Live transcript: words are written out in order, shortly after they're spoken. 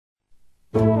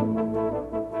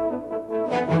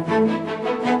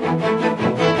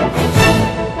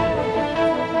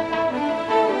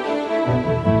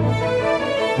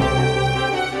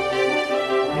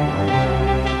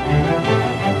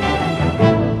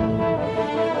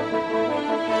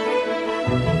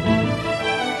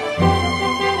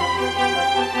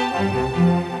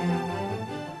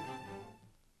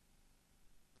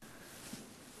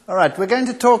Right, we're going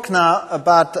to talk now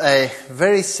about a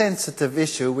very sensitive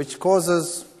issue which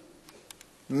causes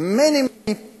many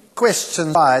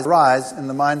questions rise in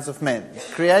the minds of men.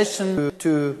 Creation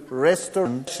to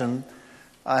restoration,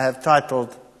 I have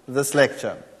titled this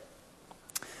lecture.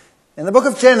 In the book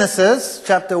of Genesis,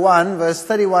 chapter 1, verse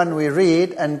 31, we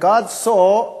read, "And God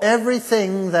saw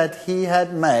everything that he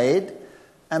had made,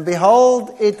 and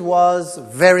behold, it was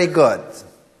very good.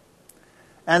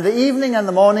 And the evening and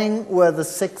the morning were the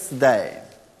sixth day."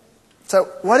 So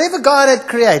whatever God had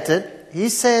created, he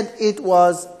said it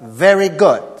was very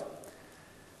good.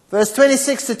 Verse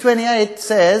 26 to 28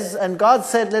 says, "And God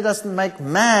said, let us make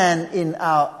man in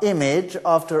our image,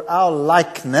 after our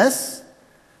likeness.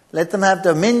 Let them have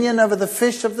dominion over the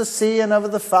fish of the sea, and over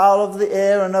the fowl of the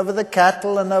air, and over the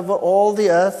cattle, and over all the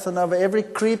earth, and over every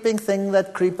creeping thing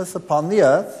that creepeth upon the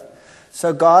earth."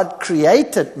 So God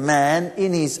created man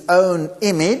in his own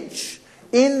image.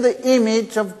 In the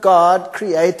image of God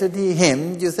created he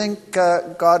him. Do you think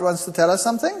God wants to tell us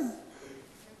something?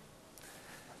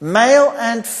 "Male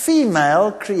and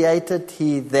female created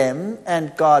he them,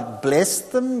 and God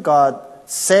blessed them. God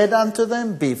said unto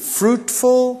them, Be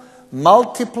fruitful,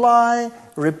 multiply,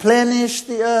 replenish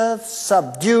the earth,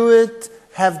 subdue it,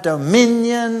 have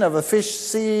dominion over fish,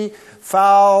 sea,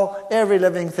 fowl, every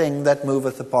living thing that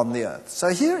moveth upon the earth." So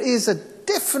here is a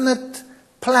definite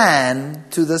plan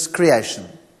to this creation.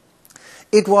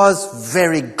 It was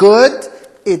very good,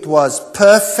 it was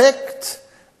perfect,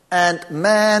 and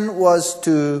man was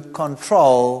to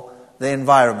control the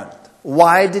environment.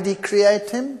 Why did he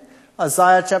create him?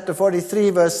 Isaiah chapter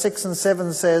 43 verse 6 and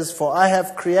 7 says, "For I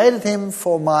have created him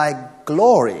for my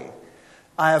glory.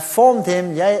 I have formed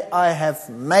him, yea, I have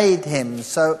made him."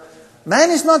 So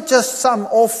man is not just some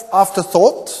off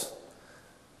afterthought.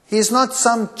 He is not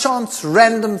some chance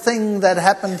random thing that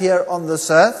happened here on this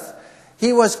earth.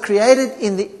 He was created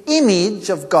in the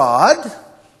image of God,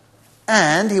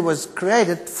 and he was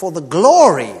created for the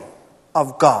glory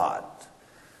of God.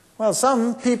 Well,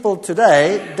 some people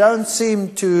today don't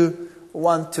seem to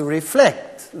want to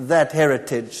reflect that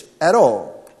heritage at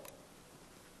all.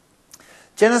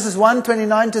 Genesis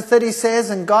 1:29 to 30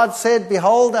 says, "And God said,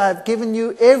 Behold, I have given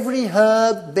you every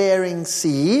herb bearing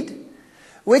seed,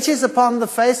 which is upon the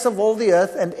face of all the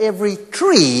earth, and every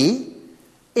tree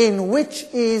in which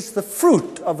is the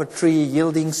fruit of a tree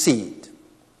yielding seed."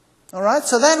 All right,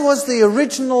 so that was the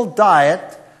original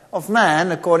diet of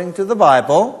man according to the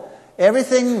Bible.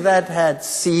 Everything that had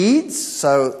seeds,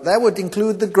 so that would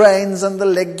include the grains and the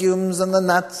legumes and the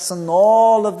nuts and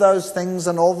all of those things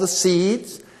and all the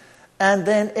seeds. And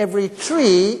then every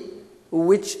tree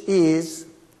which is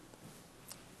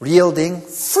yielding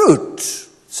fruit.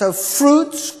 So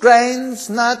fruits, grains,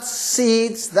 nuts,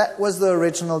 seeds, that was the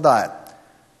original diet.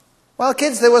 Well,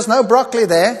 kids, there was no broccoli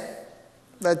there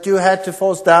that you had to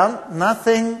force down.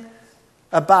 Nothing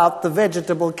about the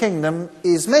vegetable kingdom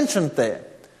is mentioned there.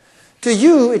 "To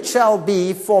you it shall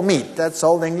be for meat." That's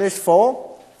Old English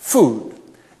for food.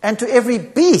 "And to every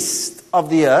beast of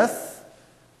the earth,"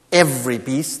 every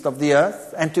beast of the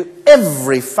earth, "and to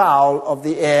every fowl of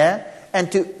the air, and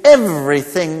to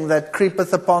everything that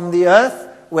creepeth upon the earth,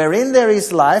 wherein there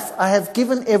is life, I have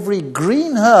given every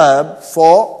green herb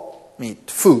for meat,"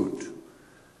 food.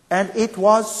 And it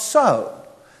was so.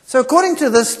 So according to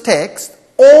this text,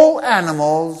 all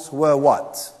animals were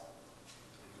what?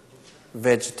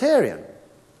 Vegetarian.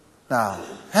 Now,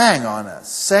 hang on a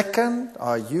second.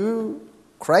 Are you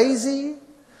crazy?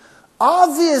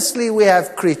 Obviously, we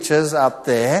have creatures out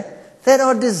there that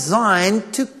are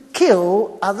designed to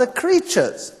kill other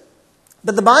creatures.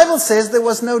 But the Bible says there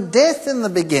was no death in the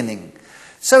beginning.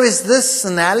 So is this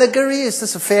an allegory? Is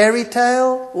this a fairy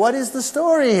tale? What is the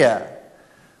story here?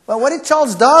 Well, what did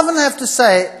Charles Darwin have to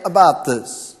say about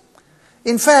this?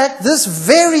 In fact, this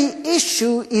very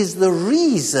issue is the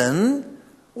reason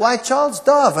why Charles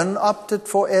Darwin opted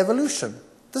for evolution.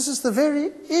 This is the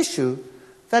very issue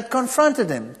that confronted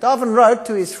him. Darwin wrote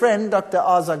to his friend, Dr.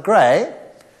 Asa Gray,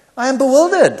 "I am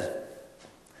bewildered.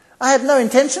 I had no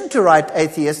intention to write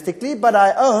atheistically, but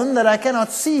I own that I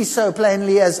cannot see so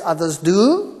plainly as others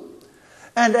do,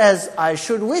 and as I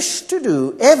should wish to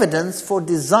do, evidence for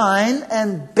design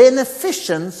and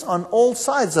beneficence on all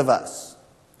sides of us.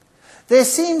 There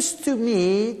seems to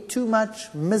me too much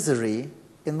misery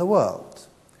in the world.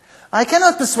 I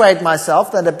cannot persuade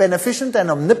myself that a beneficent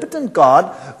and omnipotent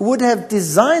God would have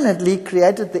designedly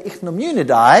created the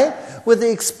Ichneumonidae with the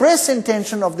express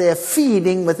intention of their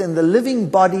feeding within the living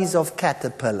bodies of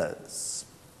caterpillars,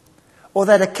 or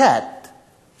that a cat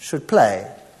should play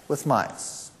with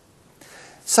mice."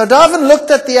 So Darwin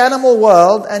looked at the animal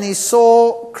world and he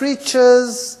saw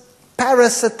creatures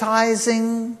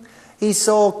parasitizing, He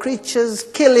saw creatures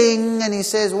killing, and he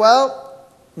says, well,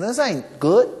 this ain't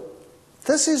good.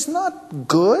 This is not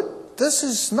good. This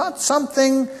is not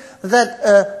something that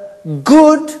a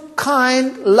good,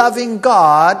 kind, loving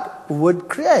God would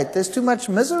create. There's too much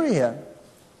misery here.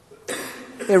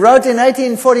 He wrote in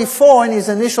 1844 in his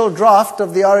initial draft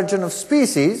of The Origin of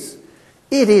Species,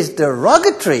 it is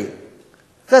derogatory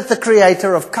that the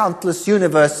creator of countless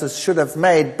universes should have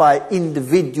made by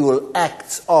individual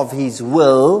acts of his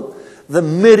will the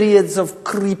myriads of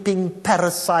creeping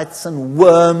parasites and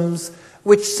worms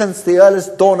which since the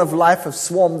earliest dawn of life have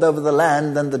swarmed over the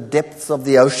land and the depths of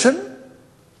the ocean.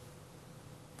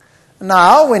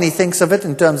 Now, when he thinks of it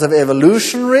in terms of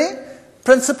evolutionary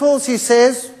principles, he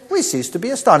says, we cease to be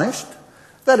astonished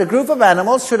that a group of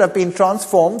animals should have been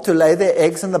transformed to lay their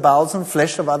eggs in the bowels and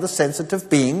flesh of other sensitive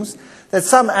beings, that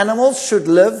some animals should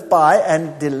live by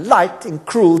and delight in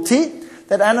cruelty,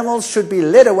 that animals should be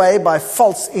led away by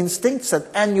false instincts, that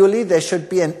annually there should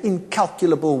be an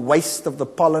incalculable waste of the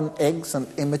pollen, eggs, and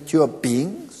immature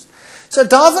beings. So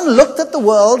Darwin looked at the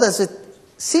world as it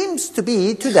seems to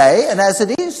be today, and as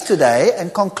it is today,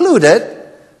 and concluded,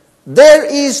 there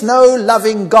is no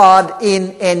loving God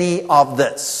in any of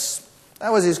this.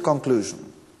 That was his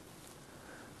conclusion.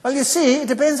 Well, you see, it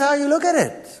depends how you look at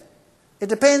it. It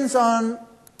depends on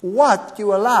what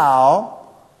you allow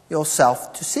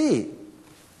yourself to see.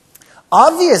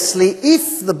 Obviously,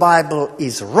 if the Bible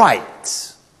is right,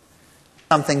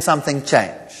 something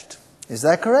changed. Is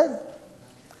that correct?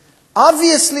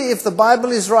 Obviously, if the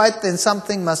Bible is right, then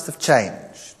something must have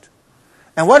changed.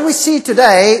 And what we see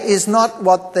today is not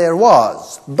what there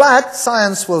was. But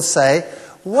science will say,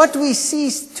 what we see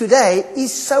today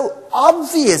is so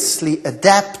obviously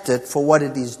adapted for what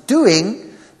it is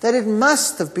doing that it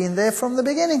must have been there from the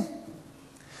beginning.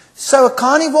 So a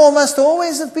carnivore must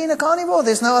always have been a carnivore.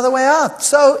 There's no other way out.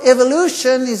 So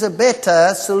evolution is a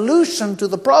better solution to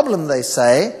the problem, they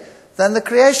say, than the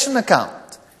creation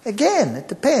account. Again, it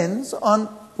depends on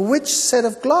which set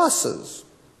of glasses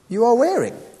you are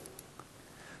wearing.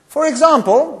 For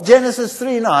example, Genesis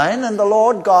 3:9, and the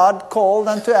Lord God called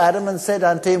unto Adam and said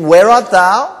unto him, where art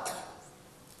thou?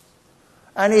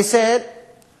 And he said,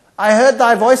 I heard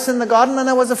thy voice in the garden, and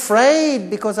I was afraid,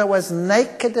 because I was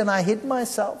naked, and I hid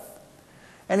myself.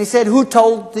 And he said, who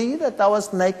told thee that thou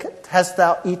wast naked? Hast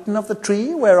thou eaten of the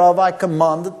tree whereof I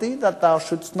commanded thee that thou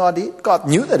shouldst not eat? God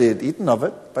knew that he had eaten of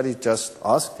it, but he just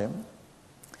asked him.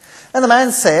 And the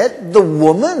man said, the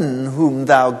woman whom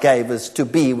thou gavest to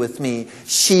be with me,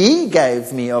 she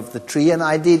gave me of the tree, and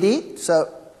I did eat. So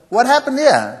what happened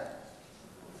here?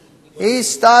 He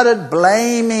started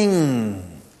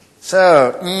blaming.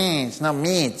 So, it's not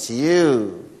me, it's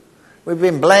you. We've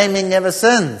been blaming ever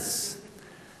since.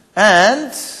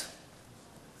 And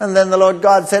then the Lord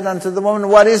God said unto the woman,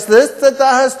 what is this that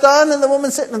thou hast done? And the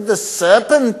woman said, the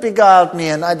serpent beguiled me,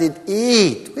 and I did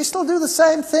eat. We still do the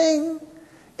same thing.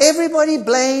 Everybody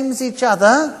blames each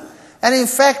other. And in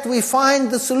fact, we find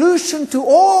the solution to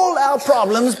all our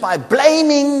problems by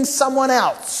blaming someone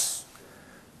else.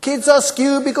 Kids are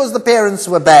skewed because the parents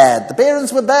were bad. The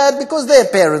parents were bad because their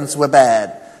parents were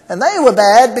bad. And they were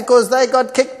bad because they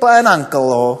got kicked by an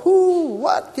uncle or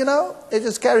what, It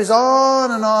just carries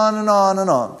on and on and on and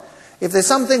on. If there's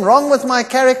something wrong with my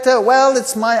character, well,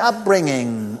 it's my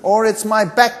upbringing, or it's my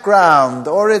background,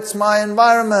 or it's my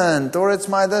environment, or it's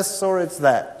my this, or it's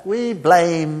that. We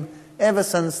blame ever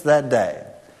since that day.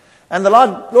 And the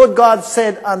Lord God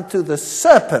said unto the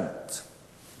serpent,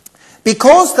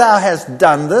 because thou hast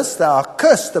done this, thou art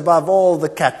cursed above all the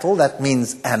cattle, that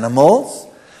means animals,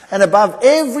 and above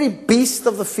every beast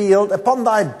of the field. Upon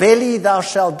thy belly thou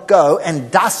shalt go,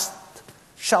 and dust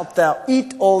shalt thou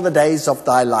eat all the days of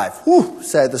thy life. Whew,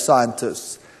 say the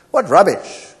scientists. What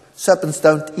rubbish. Serpents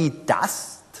don't eat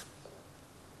dust.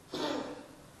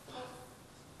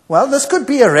 Well, this could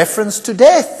be a reference to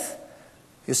death.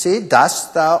 You see,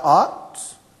 dust thou art,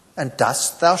 and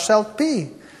dust thou shalt be.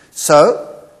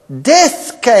 So,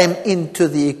 death came into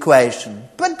the equation.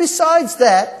 But besides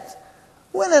that,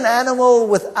 when an animal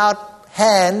without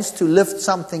hands to lift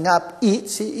something up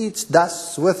eats, he eats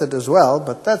dust with it as well,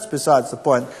 but that's besides the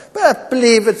point. But I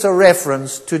believe it's a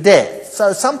reference to death.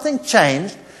 So something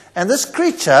changed, and this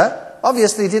creature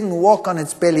obviously didn't walk on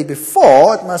its belly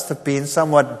before. It must have been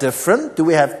somewhat different. Do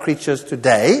we have creatures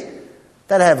today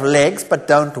that have legs but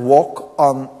don't walk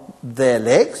on their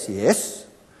legs? Yes.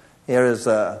 Here is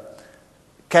a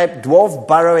Cape dwarf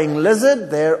burrowing lizard.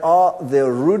 There are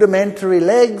the rudimentary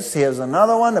legs. Here's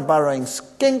another one, a burrowing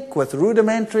skink with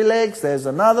rudimentary legs. There's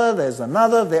another.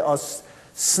 There are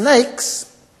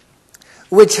snakes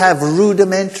which have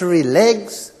rudimentary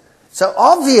legs. So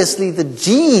obviously the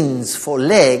genes for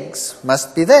legs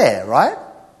must be there, right?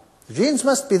 The genes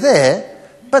must be there,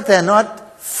 but they're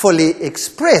not fully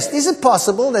expressed. Is it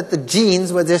possible that the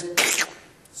genes were just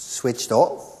switched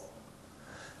off?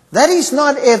 That is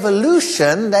not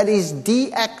evolution, that is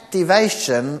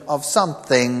deactivation of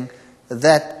something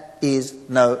that is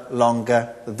no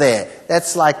longer there.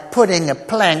 That's like putting a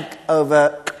plank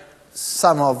over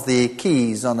some of the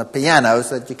keys on a piano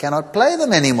so that you cannot play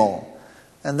them anymore.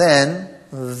 And then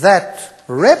that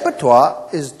repertoire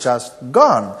is just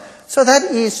gone. So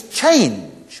that is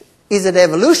change. Is it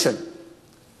evolution?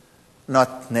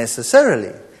 Not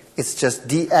necessarily. It's just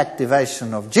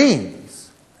deactivation of genes.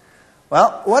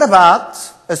 Well, what about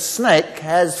a snake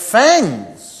has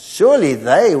fangs? Surely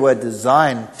they were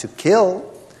designed to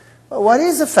kill. Well, what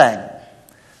is a fang?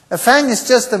 A fang is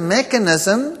just a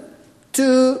mechanism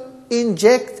to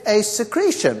inject a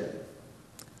secretion,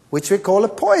 which we call a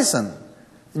poison.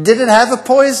 Did it have a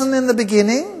poison in the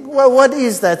beginning? Well, what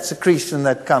is that secretion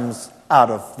that comes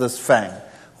out of this fang?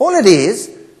 All it is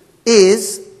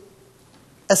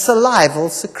a salival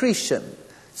secretion.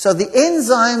 So the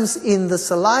enzymes in the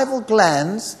salival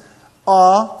glands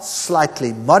are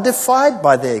slightly modified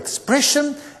by their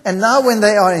expression, and now when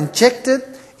they are injected,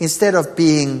 instead of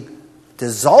being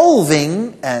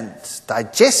dissolving and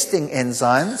digesting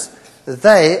enzymes,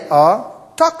 they are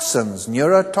toxins,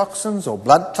 neurotoxins or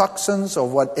blood toxins or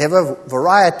whatever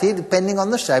variety, depending on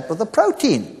the shape of the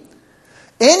protein.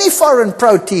 Any foreign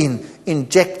protein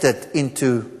injected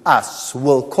into us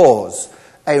will cause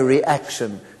a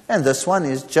reaction, and this one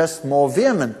is just more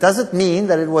vehement. Does it mean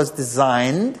that it was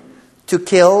designed to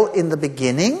kill in the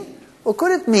beginning? Or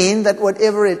could it mean that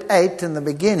whatever it ate in the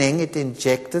beginning, it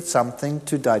injected something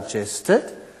to digest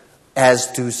it, as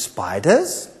do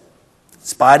spiders?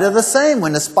 Spider the same.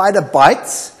 When a spider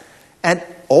bites, and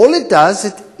all it does,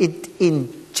 it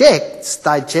injects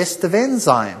digestive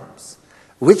enzymes,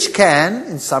 which can,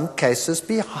 in some cases,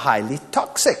 be highly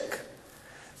toxic.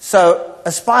 So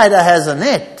a spider has a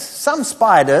net. Some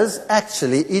spiders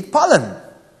actually eat pollen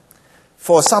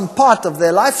for some part of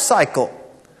their life cycle,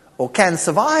 or can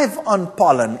survive on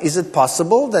pollen. Is it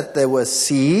possible that there were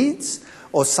seeds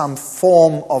or some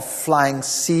form of flying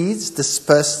seeds,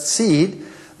 dispersed seed,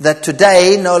 that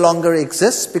today no longer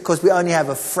exists because we only have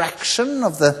a fraction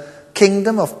of the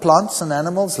kingdom of plants and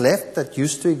animals left that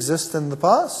used to exist in the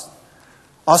past?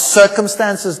 Are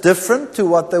circumstances different to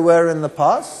what they were in the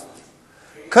past?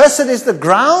 Cursed is the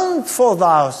ground for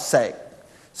thy sake.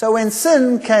 So when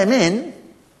sin came in,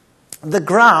 the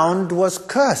ground was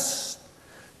cursed.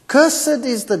 Cursed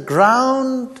is the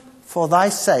ground for thy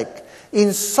sake.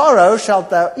 In sorrow shalt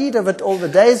thou eat of it all the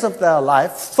days of thy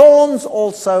life. Thorns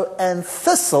also and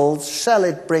thistles shall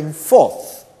it bring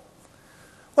forth.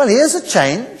 Well, here's a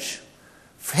change.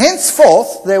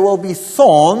 Henceforth there will be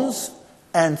thorns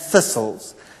and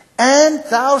thistles, and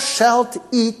thou shalt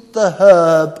eat the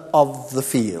herb of the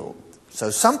field. So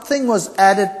something was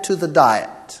added to the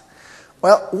diet.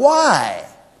 Well, why?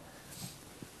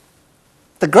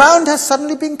 The ground has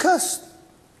suddenly been cursed.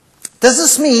 Does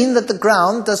this mean that the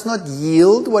ground does not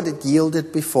yield what it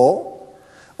yielded before?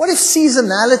 What if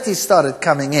seasonality started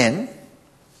coming in,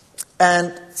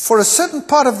 and for a certain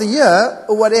part of the year,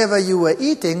 whatever you were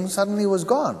eating suddenly was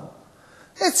gone?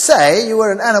 Let's say you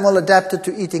were an animal adapted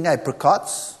to eating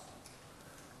apricots,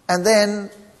 and then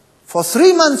for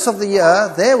 3 months of the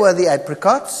year, there were the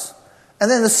apricots, and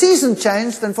then the season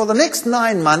changed, and for the next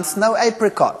 9 months, no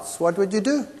apricots. What would you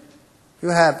do? You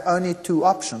have only 2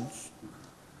 options.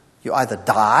 You either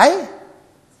die,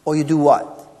 or you do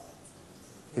what?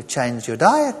 You change your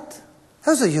diet.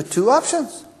 Those are your 2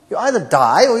 options. You either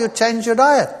die, or you change your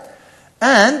diet.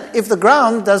 And if the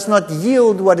ground does not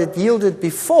yield what it yielded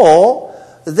before,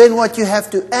 then what you have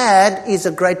to add is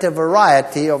a greater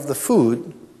variety of the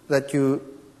food that you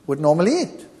would normally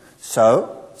eat.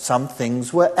 So, some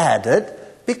things were added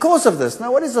because of this.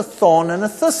 Now, what is a thorn and a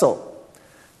thistle?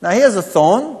 Now, here's a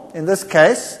thorn. In this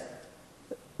case,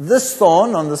 this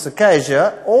thorn on this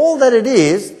acacia, all that it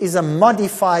is a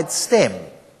modified stem.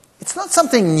 It's not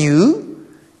something new.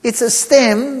 It's a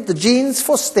stem, the genes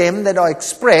for stem that are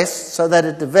expressed so that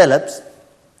it develops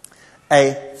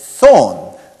a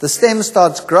thorn. The stem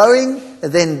starts growing,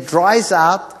 then dries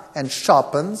out and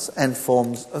sharpens and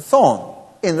forms a thorn.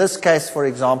 In this case, for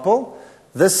example,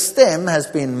 this stem has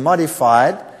been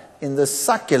modified in the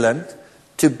succulent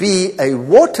to be a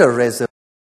water reservoir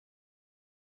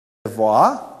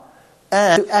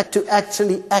and to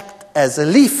actually act as a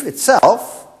leaf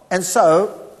itself. And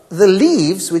so the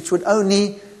leaves, which would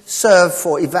only serve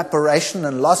for evaporation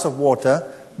and loss of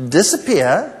water,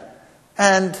 disappear,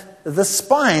 and the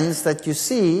spines that you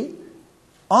see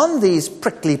on these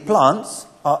prickly plants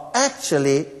are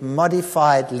actually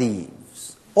modified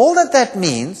leaves. All that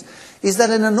means is that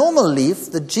in a normal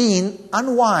leaf, the gene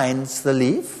unwinds the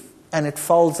leaf and it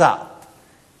folds out.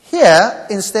 Here,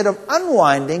 instead of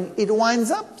unwinding, it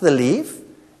winds up the leaf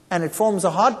and it forms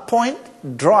a hard point,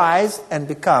 dries, and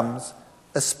becomes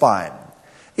a spine.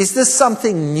 Is this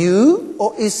something new,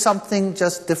 or is something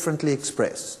just differently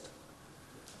expressed?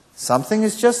 Something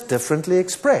is just differently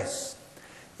expressed.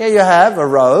 Here you have a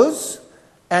rose,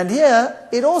 and here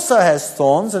it also has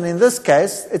thorns, and in this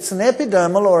case it's an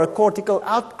epidermal or a cortical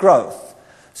outgrowth.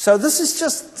 So this is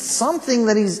just something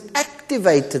that is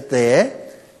activated there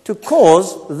to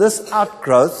cause this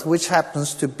outgrowth, which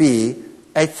happens to be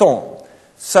a thorn.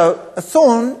 So a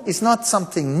thorn is not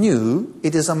something new,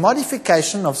 it is a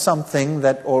modification of something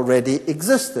that already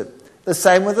existed. The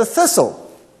same with a thistle.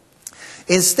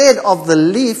 Instead of the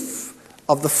leaf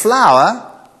of the flower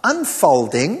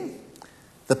unfolding,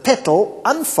 the petal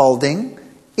unfolding,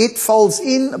 it folds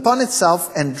in upon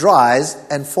itself and dries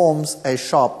and forms a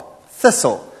sharp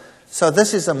thistle. So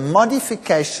this is a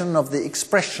modification of the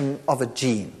expression of a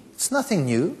gene. It's nothing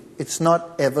new, it's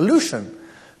not evolution,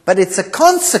 but it's a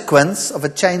consequence of a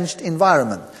changed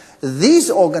environment. These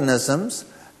organisms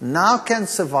now can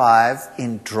survive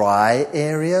in dry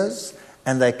areas,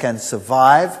 and they can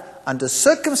survive under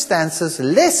circumstances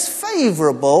less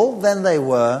favorable than they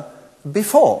were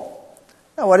before.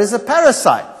 Now, what is a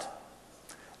parasite?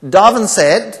 Darwin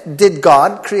said, did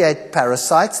God create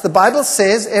parasites? The Bible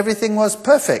says everything was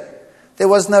perfect. There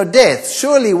was no death.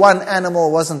 Surely one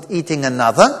animal wasn't eating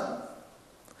another.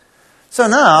 So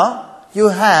now, you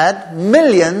had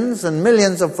millions and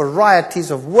millions of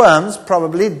varieties of worms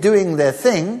probably doing their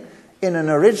thing in an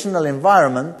original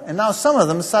environment, and now some of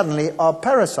them suddenly are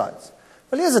parasites.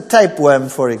 Well, here's a tapeworm,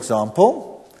 for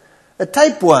example. A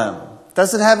tapeworm,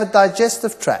 does it have a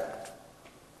digestive tract?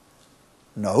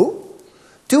 No.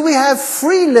 Do we have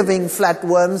free-living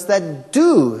flatworms that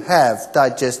do have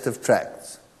digestive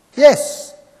tracts?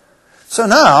 Yes. So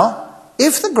now,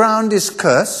 if the ground is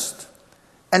cursed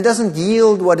and doesn't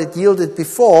yield what it yielded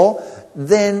before,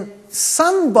 then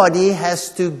somebody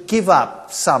has to give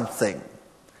up something.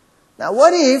 Now,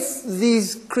 what if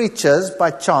these creatures,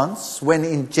 by chance, when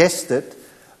ingested,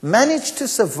 managed to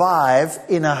survive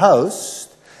in a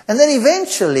host, and then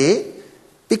eventually,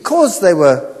 because they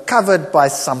were covered by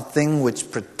something which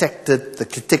protected the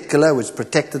cuticle, which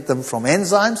protected them from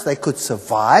enzymes, they could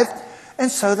survive,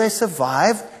 and so they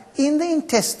survived in the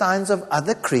intestines of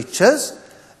other creatures.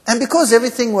 And because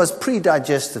everything was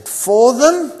pre-digested for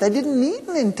them, they didn't need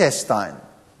an intestine.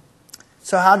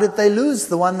 So how did they lose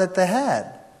the one that they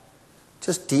had?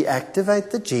 Just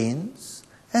deactivate the genes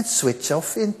and switch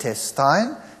off the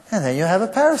intestine, and then you have a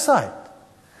parasite.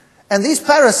 And these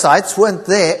parasites weren't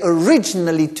there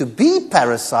originally to be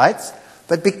parasites,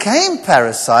 but became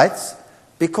parasites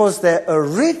because their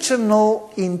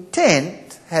original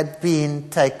intent had been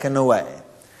taken away.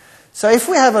 So if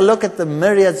we have a look at the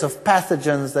myriads of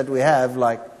pathogens that we have,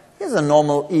 like here's a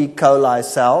normal E. coli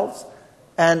cells,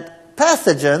 and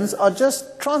pathogens are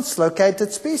just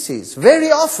translocated species.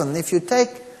 Very often, if you take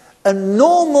a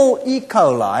normal E.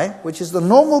 coli, which is the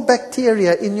normal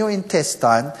bacteria in your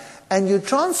intestine, and you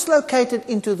translocate it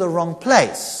into the wrong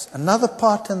place, another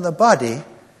part in the body,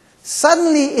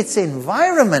 suddenly its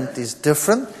environment is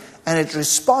different, and it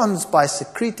responds by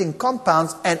secreting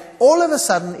compounds, and all of a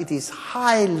sudden it is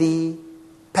highly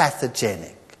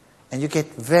pathogenic, and you get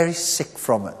very sick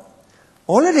from it.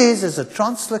 All it is a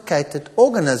translocated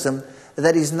organism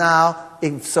that is now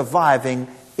surviving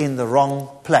in the wrong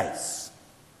place.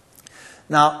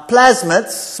 Now,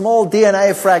 plasmids, small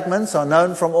DNA fragments, are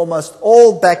known from almost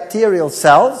all bacterial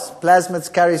cells.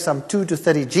 Plasmids carry some 2 to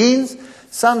 30 genes.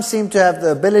 Some seem to have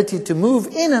the ability to move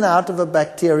in and out of a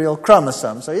bacterial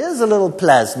chromosome. So here's a little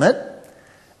plasmid,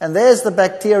 and there's the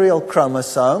bacterial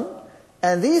chromosome,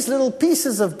 and these little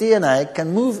pieces of DNA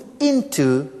can move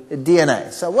into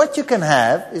DNA. So what you can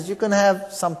have is you can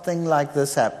have something like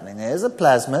this happening. Here's a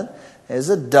plasmid, here's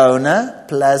a donor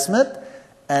plasmid,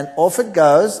 and off it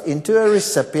goes into a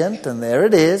recipient, and there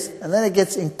it is, and then it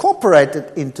gets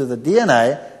incorporated into the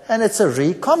DNA, and it's a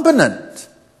recombinant.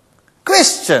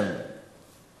 Question: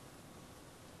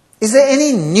 is there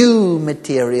any new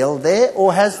material there,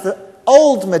 or has the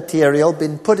old material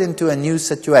been put into a new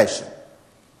situation?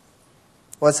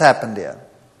 What's happened here?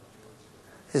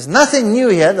 There's nothing new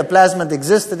here. The plasmid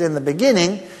existed in the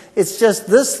beginning. It's just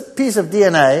this piece of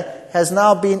DNA has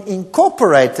now been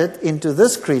incorporated into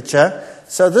this creature.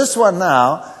 So this one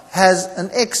now has an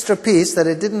extra piece that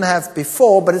it didn't have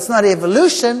before, but it's not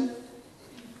evolution.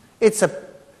 It's a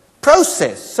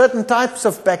process. Certain types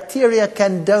of bacteria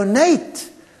can donate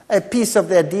a piece of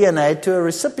their DNA to a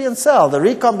recipient cell. The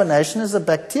recombination is a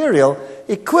bacterial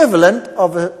equivalent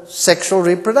of a sexual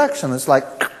reproduction. It's like,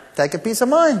 take a piece of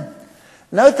mine.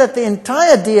 Note that the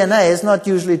entire DNA is not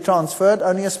usually transferred,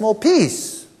 only a small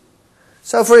piece.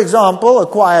 So, for example,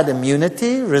 acquired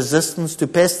immunity, resistance to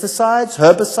pesticides,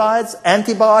 herbicides,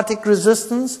 antibiotic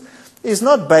resistance is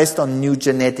not based on new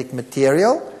genetic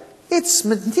material. It's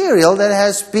material that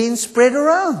has been spread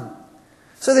around.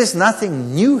 So there's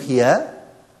nothing new here,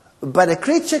 but a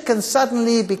creature can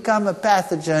suddenly become a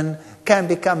pathogen, can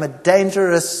become a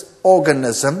dangerous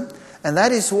organism, and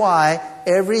that is why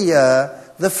every year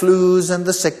the flus and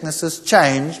the sicknesses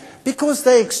change, because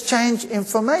they exchange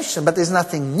information. But there's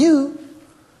nothing new.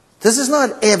 This is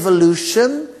not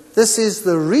evolution. This is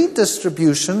the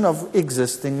redistribution of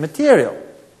existing material.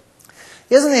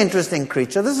 Here's an interesting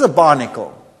creature. This is a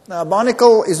barnacle. Now, a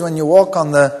barnacle is when you walk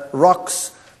on the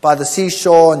rocks by the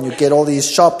seashore and you get all these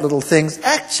sharp little things.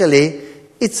 Actually,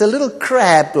 it's a little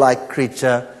crab-like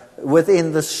creature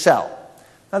within the shell.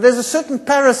 Now, there's a certain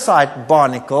parasite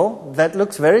barnacle that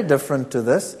looks very different to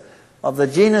this, of the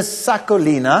genus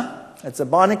Sacculina. It's a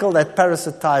barnacle that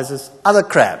parasitizes other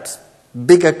crabs,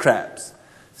 bigger crabs,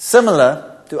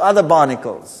 similar to other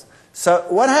barnacles. So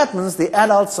what happens, the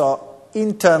adults are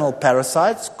internal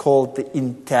parasites called the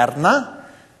interna,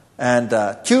 and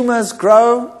tumors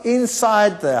grow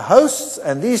inside their hosts,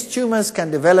 and these tumors can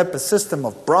develop a system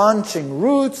of branching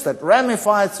roots that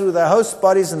ramify through their host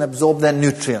bodies and absorb their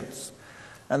nutrients.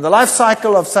 And the life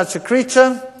cycle of such a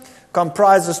creature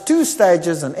comprises two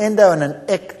stages, an endo and an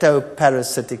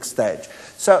ectoparasitic stage.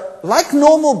 So, like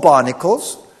normal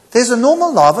barnacles, there's a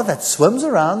normal larva that swims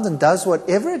around and does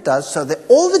whatever it does, so that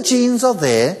all the genes are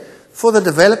there for the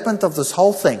development of this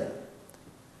whole thing.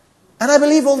 And I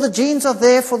believe all the genes are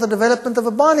there for the development of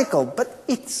a barnacle, but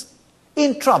it's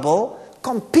in trouble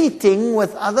competing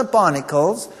with other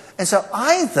barnacles, and so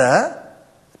either,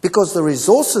 because the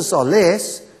resources are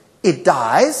less, it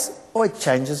dies, or it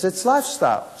changes its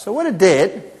lifestyle. So what it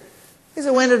did is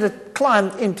it went and it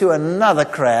climbed into another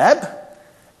crab,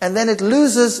 and then it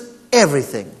loses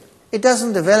everything. It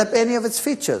doesn't develop any of its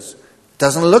features. It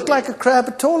doesn't look like a crab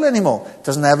at all anymore. It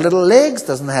doesn't have little legs,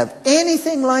 doesn't have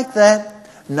anything like that.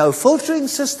 No filtering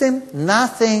system,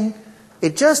 nothing.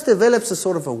 It just develops a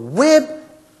sort of a web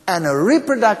and a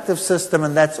reproductive system,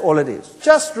 and that's all it is.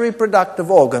 Just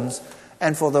reproductive organs.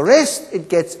 And for the rest, it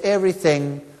gets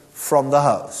everything from the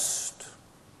host.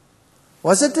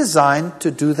 Was it designed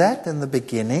to do that in the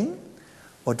beginning?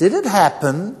 Or did it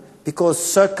happen because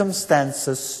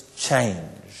circumstances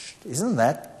changed? Isn't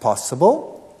that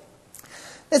possible?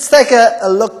 Let's take a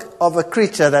look of a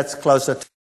creature that's closer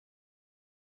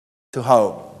to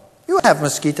home. You have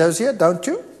mosquitoes here, don't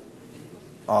you?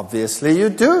 Obviously you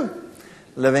do,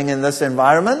 living in this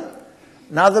environment.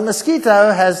 Now the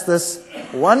mosquito has this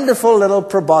wonderful little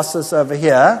proboscis over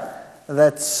here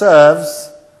that serves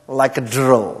like a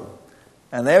drill.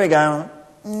 And there we go.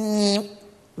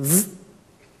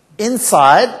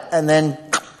 Inside, and then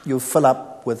you fill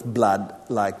up with blood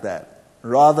like that.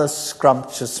 Rather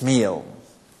scrumptious meal.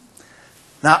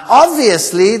 Now,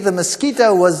 obviously, the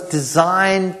mosquito was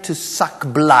designed to suck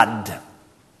blood.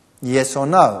 Yes or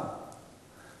no?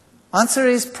 Answer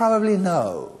is probably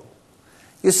no.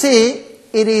 You see,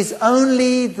 it is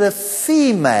only the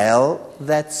female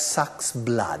that sucks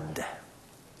blood.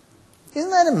 Isn't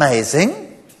that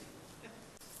amazing?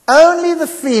 Only the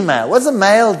female. What does a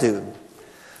male do?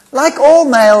 Like all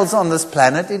males on this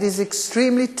planet, it is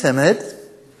extremely timid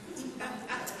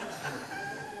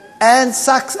and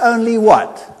sucks only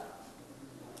what?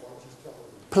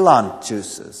 Plant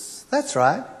juices. That's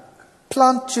right.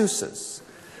 Plant juices.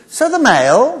 So the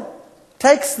male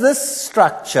takes this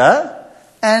structure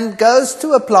and goes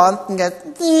to a plant and gets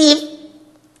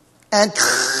and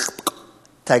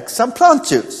takes some plant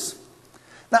juice.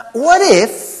 Now, what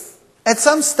if at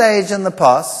some stage in the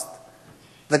past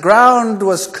the ground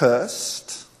was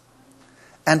cursed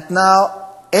and now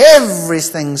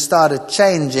everything started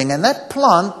changing, and that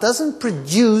plant doesn't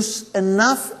produce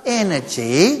enough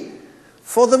energy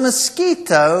for the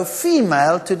mosquito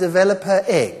female to develop her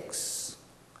eggs?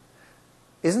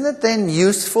 Isn't it then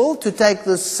useful to take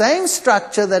the same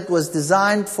structure that was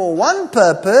designed for one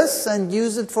purpose and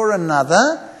use it for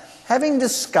another, having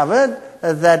discovered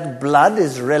that blood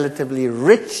is relatively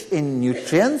rich in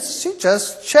nutrients? She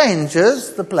just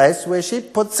changes the place where she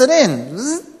puts it in.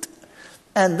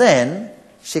 And then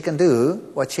she can do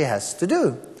what she has to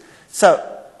do. So,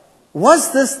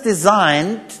 was this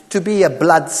designed to be a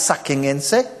blood-sucking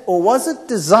insect, or was it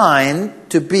designed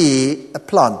to be a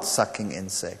plant-sucking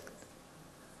insect?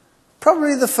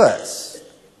 Probably the first.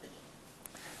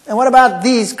 And what about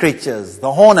these creatures,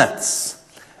 the hornets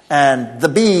and the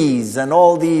bees and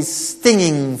all these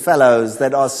stinging fellows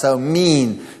that are so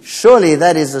mean? Surely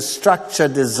that is a structure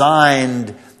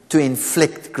designed to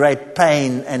inflict great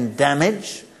pain and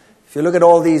damage. If you look at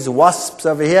all these wasps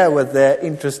over here with their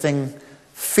interesting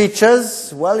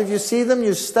features, well, if you see them,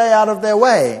 you stay out of their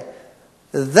way.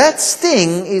 That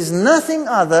sting is nothing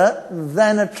other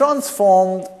than a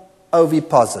transformed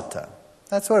ovipositor.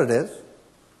 That's what it is.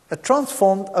 A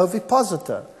transformed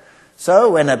ovipositor.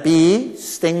 So when a bee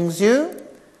stings you,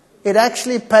 it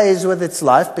actually pays with its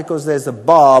life because there's a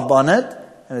barb on it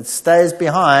and it stays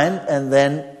behind, and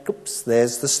then, oops,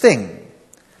 there's the sting.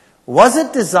 Was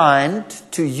it designed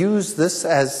to use this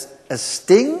as a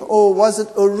sting, or was it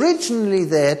originally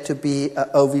there to be an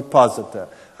ovipositor?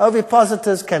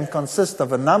 Ovipositors can consist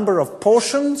of a number of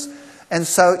portions, and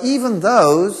so even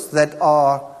those that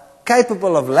are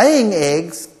capable of laying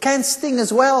eggs can sting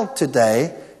as well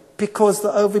today because the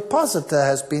ovipositor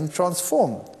has been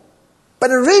transformed.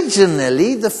 But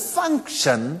originally the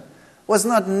function was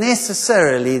not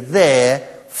necessarily there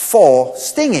for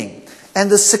stinging. And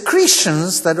the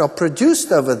secretions that are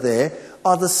produced over there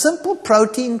are the simple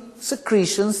protein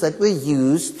secretions that were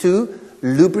used to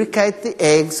lubricate the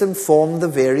eggs and form the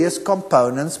various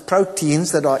components,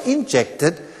 proteins that are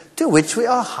injected, to which we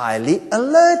are highly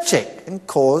allergic and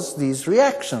cause these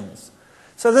reactions.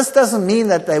 So this doesn't mean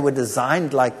that they were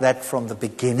designed like that from the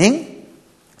beginning.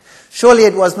 Surely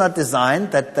it was not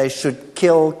designed that they should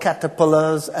kill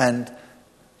caterpillars and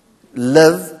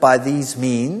live by these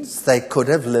means. They could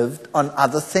have lived on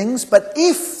other things. But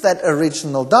if that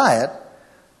original diet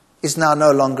is now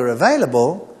no longer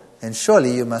available, then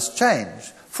surely you must change.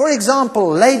 For example,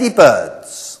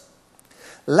 ladybirds.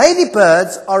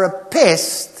 Ladybirds are a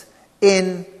pest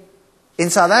in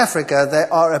South Africa. They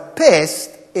are a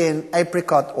pest in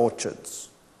apricot orchards.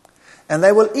 And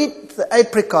they will eat the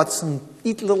apricots and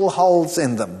eat little holes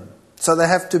in them. So they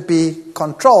have to be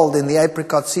controlled in the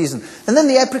apricot season. And then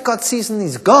the apricot season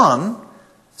is gone.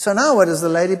 So now what does the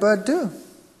ladybird do?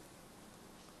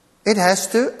 It has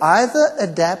to either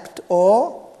adapt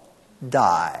or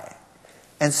die.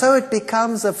 And so it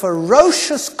becomes a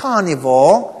ferocious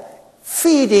carnivore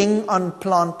feeding on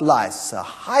plant lice, a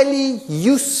highly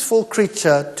useful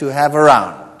creature to have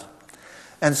around.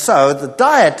 And so the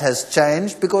diet has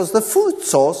changed because the food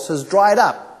source has dried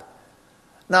up.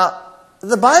 Now,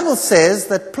 the Bible says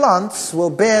that plants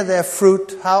will bear their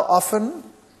fruit how often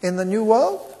in the New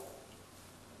World?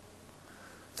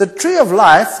 The tree of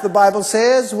life, the Bible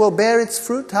says, will bear its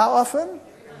fruit how often?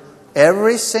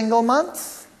 Every single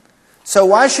month. So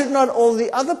why should not all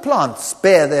the other plants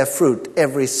bear their fruit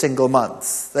every single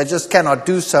month? They just cannot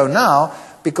do so now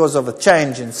because of a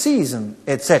change in season,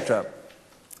 etc.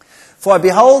 For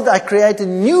behold, I create a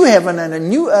new heaven and a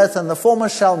new earth, and the former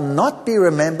shall not be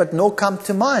remembered, nor come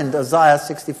to mind. Isaiah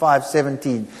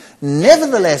 65:17.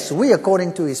 Nevertheless, we,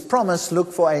 according to his promise,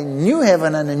 look for a new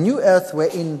heaven and a new earth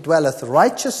wherein dwelleth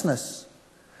righteousness.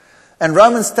 And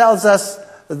Romans tells us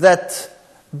that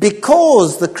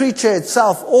because the creature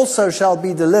itself also shall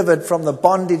be delivered from the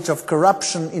bondage of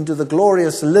corruption into the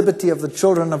glorious liberty of the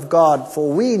children of God. For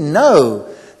we know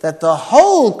that the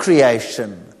whole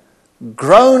creation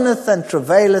groaneth and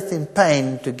travaileth in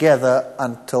pain together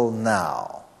until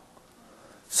now.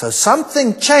 So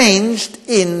something changed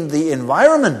in the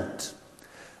environment.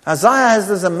 Isaiah has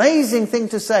this amazing thing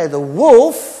to say. The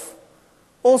wolf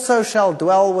also shall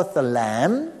dwell with the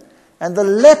lamb, and the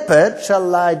leopard shall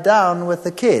lie down with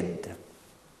the kid.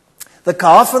 The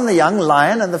calf and the young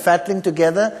lion and the fatling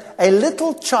together, a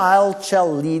little child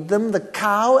shall lead them. The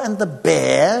cow and the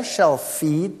bear shall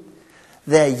feed.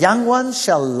 Their young ones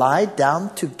shall lie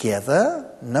down together.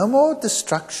 No more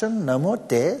destruction, no more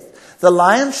death. The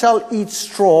lion shall eat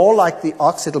straw like the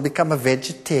ox. It'll become a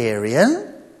vegetarian.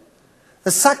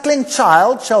 The suckling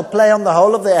child shall play on the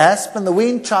hole of the asp, and the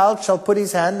weaned child shall put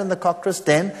his hand in the cocker's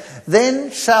den. Then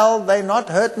shall they not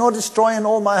hurt nor destroy in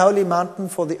all my holy mountain,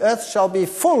 for the earth shall be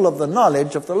full of the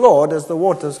knowledge of the Lord as the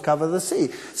waters cover the sea.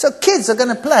 So kids are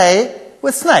going to play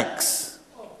with snakes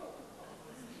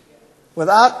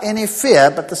without any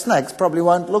fear, but the snakes probably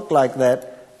won't look like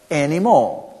that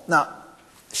anymore. Now,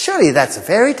 surely that's a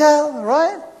fairy tale,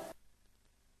 right?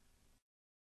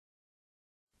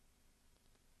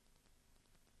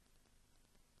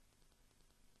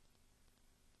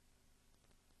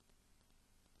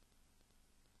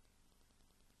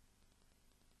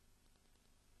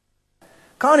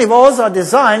 Carnivores are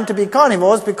designed to be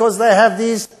carnivores because they have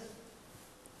these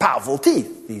powerful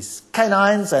teeth, these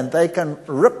canines, and they can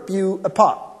rip you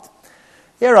apart.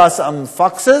 Here are some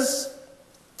foxes.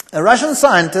 A Russian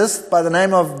scientist by the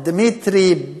name of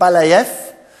Dmitry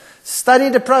Balayev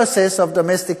studied the process of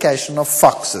domestication of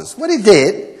foxes. What he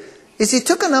did is he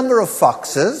took a number of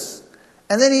foxes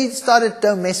and then he started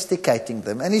domesticating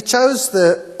them. And he chose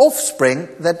the offspring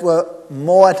that were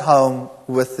more at home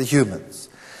with the humans.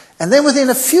 And then within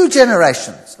a few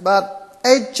generations, about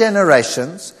 8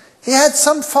 generations, he had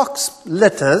some fox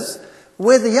litters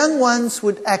where the young ones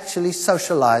would actually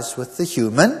socialize with the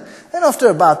human. And after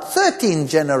about 13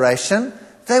 generations,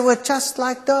 they were just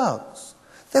like dogs.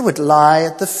 They would lie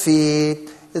at the feet.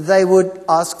 They would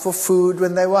ask for food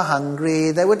when they were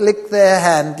hungry. They would lick their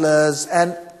handlers.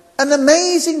 And an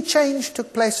amazing change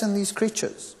took place in these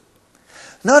creatures.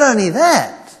 Not only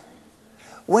that,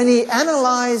 when he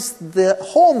analyzed the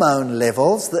hormone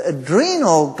levels, the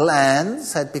adrenal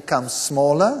glands had become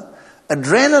smaller.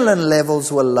 Adrenaline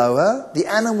levels were lower. The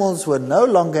animals were no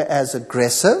longer as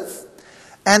aggressive.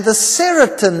 And the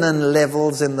serotonin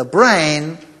levels in the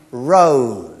brain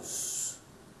rose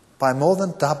by more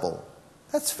than double.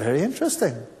 That's very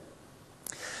interesting.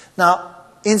 Now,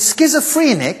 in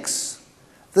schizophrenics,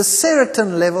 the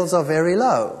serotonin levels are very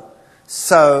low.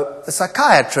 So a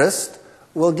psychiatrist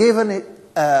will give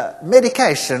a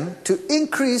medication to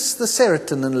increase the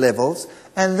serotonin levels,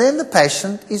 and then the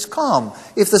patient is calm.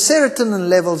 If the serotonin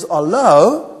levels are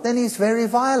low, then he's very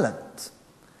violent.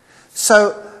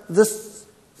 So the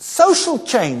social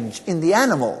change in the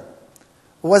animal,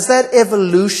 was that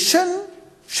evolution?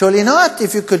 Surely not.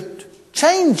 If you could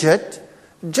change it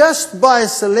just by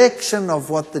selection of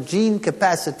what the gene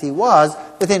capacity was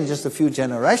within just a few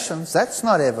generations, that's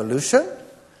not evolution.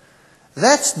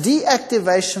 That's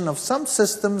deactivation of some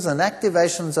systems and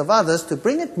activations of others to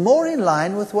bring it more in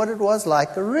line with what it was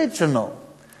like original.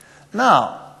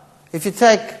 Now, if you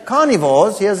take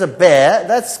carnivores, here's a bear,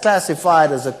 that's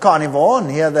classified as a carnivore,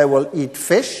 and here they will eat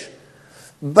fish.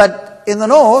 But in the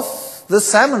north, the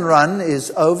salmon run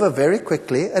is over very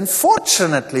quickly, and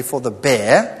fortunately for the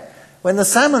bear, when the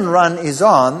salmon run is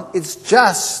on, it's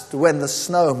just when the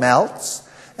snow melts,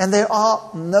 and there are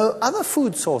no other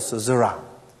food sources around.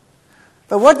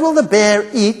 But what will the bear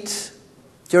eat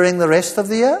during the rest of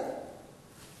the year?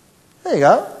 There you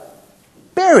go.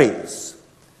 Berries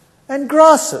and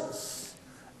grasses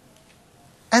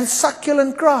and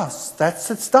succulent grass.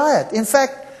 That's its diet. In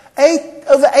fact,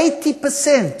 over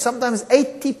 80%, sometimes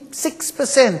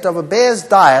 86% of a bear's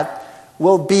diet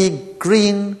will be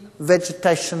green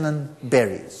vegetation and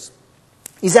berries.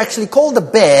 He's actually called a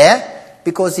bear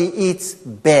because he eats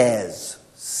bears,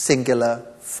 singular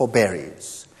for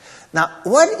berries. Now,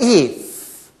 what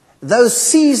if those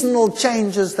seasonal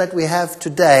changes that we have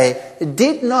today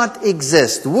did not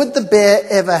exist? Would the bear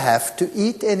ever have to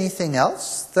eat anything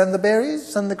else than the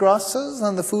berries and the grasses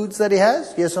and the foods that he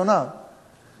has? Yes or no?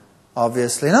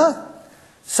 Obviously not.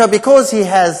 So because he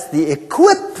has the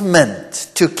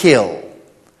equipment to kill,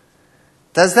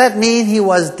 does that mean he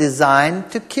was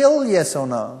designed to kill? Yes or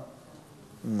no?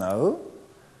 No.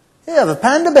 You have a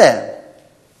panda bear.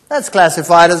 That's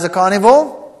classified as a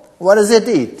carnivore. What does it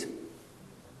eat?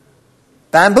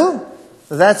 Bamboo.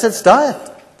 That's its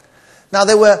diet. Now,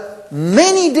 there were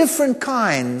many different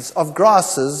kinds of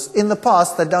grasses in the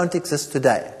past that don't exist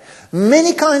today.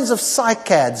 Many kinds of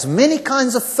cycads, many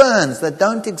kinds of ferns that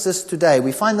don't exist today.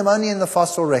 We find them only in the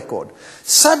fossil record.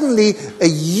 Suddenly, a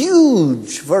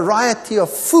huge variety of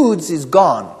foods is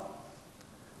gone.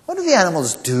 What do the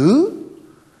animals do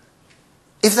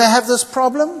if they have this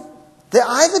problem? They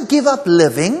either give up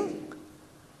living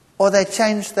or they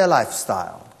change their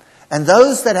lifestyle. And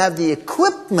those that have the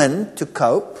equipment to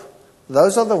cope,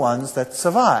 those are the ones that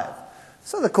survive.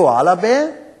 So the koala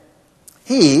bear,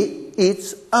 he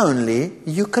eats only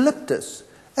eucalyptus.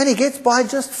 And he gets by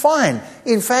just fine.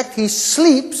 In fact, he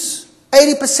sleeps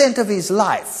 80% of his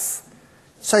life.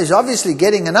 So he's obviously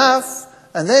getting enough,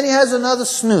 and then he has another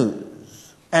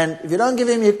snooze. And if you don't give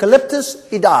him eucalyptus,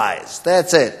 he dies.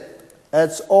 That's it.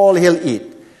 That's all he'll eat.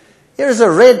 Here's a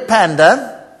red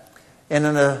panda in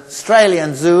an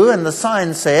Australian zoo, and the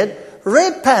sign said,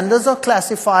 red pandas are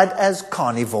classified as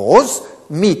carnivores,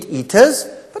 meat eaters,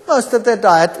 but most of their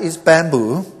diet is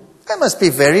bamboo. That must be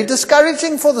very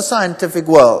discouraging for the scientific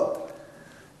world.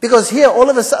 Because here, all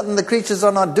of a sudden, the creatures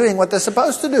are not doing what they're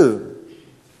supposed to do.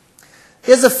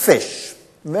 Here's a fish.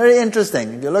 Very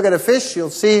interesting. If you look at a fish, you'll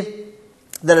see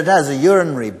that it has a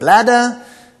urinary bladder,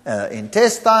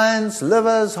 intestines,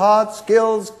 livers, hearts,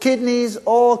 gills, kidneys,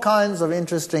 all kinds of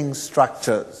interesting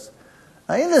structures.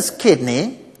 Now, in this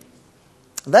kidney,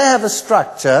 they have a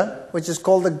structure which is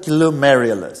called the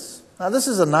glomerulus. Now, this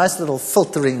is a nice little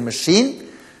filtering machine,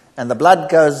 and the blood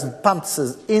goes and pumps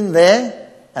in there,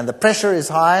 and the pressure is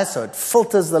high, so it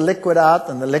filters the liquid out,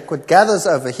 and the liquid gathers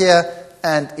over here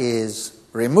and is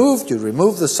removed, you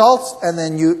remove the salts, and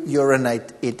then you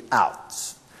urinate it out.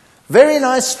 Very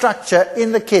nice structure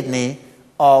in the kidney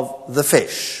of the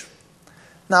fish.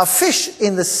 Now, fish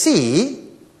in the sea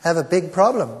have a big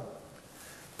problem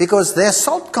because their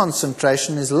salt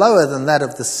concentration is lower than that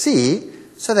of the sea,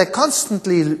 so they're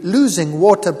constantly losing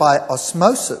water by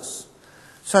osmosis.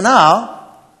 So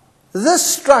now, this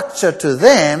structure to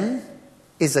them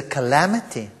is a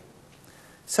calamity.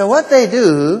 So what they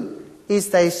do is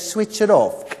they switch it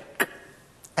off,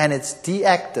 and it's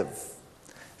deactive,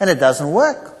 and it doesn't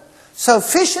work. So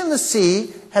fish in the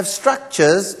sea have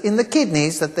structures in the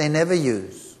kidneys that they never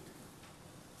use.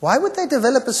 Why would they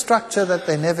develop a structure that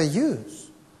they never use?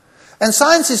 And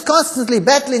science is constantly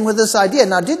battling with this idea.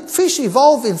 Now, did fish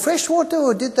evolve in fresh water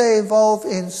or did they evolve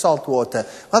in salt water?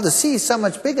 Well, the sea is so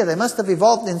much bigger, they must have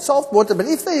evolved in salt water. But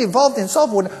if they evolved in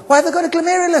salt water, why have they got a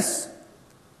glomerulus?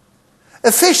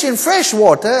 A fish in fresh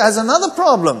water has another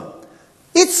problem.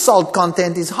 Its salt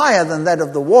content is higher than that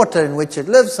of the water in which it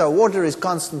lives, so water is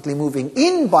constantly moving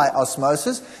in by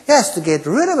osmosis. It has to get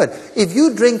rid of it. If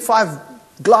you drink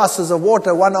 5 glasses of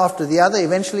water, one after the other,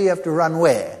 eventually you have to run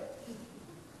where?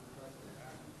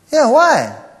 Yeah,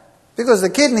 why? Because the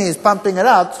kidney is pumping it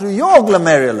out through your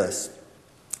glomerulus.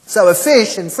 So a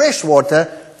fish in fresh water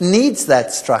needs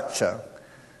that structure.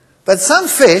 But some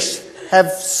fish have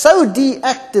so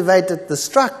deactivated the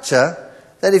structure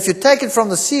that if you take it from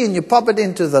the sea and you pop it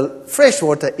into the fresh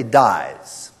water, it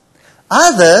dies.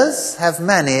 Others have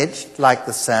managed, like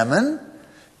the salmon,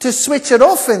 to switch it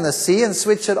off in the sea and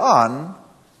switch it on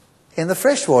in the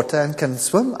fresh water and can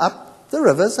swim up the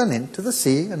rivers and into the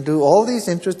sea and do all these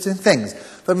interesting things.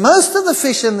 But most of the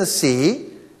fish in the sea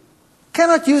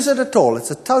cannot use it at all.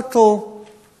 It's a total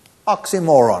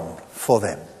oxymoron for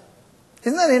them.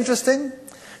 Isn't that interesting?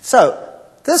 So,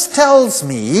 this tells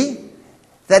me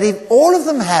that if all of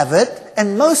them have it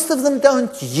and most of them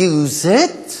don't use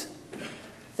it,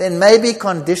 then maybe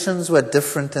conditions were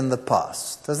different in the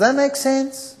past. Does that make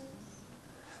sense?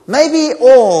 Maybe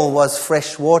all was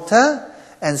fresh water,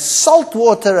 and salt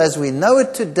water as we know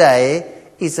it today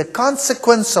is a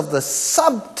consequence of the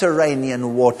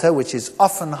subterranean water, which is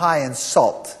often high in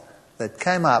salt, that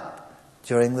came up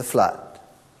during the flood.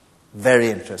 Very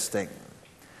interesting.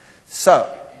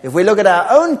 So, if we look at our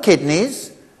own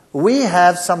kidneys, we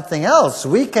have something else.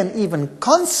 We can even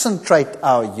concentrate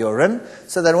our urine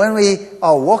so that when we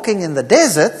are walking in the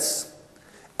deserts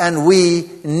and we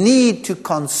need to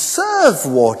conserve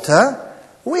water,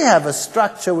 we have a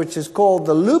structure which is called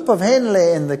the loop of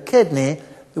Henle in the kidney,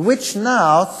 which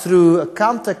now, through a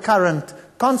countercurrent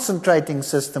concentrating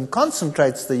system,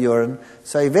 concentrates the urine,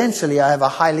 so eventually I have a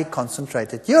highly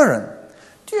concentrated urine.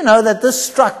 Do you know that this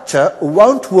structure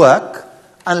won't work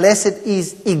unless it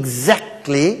is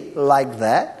exactly like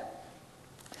that?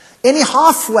 Any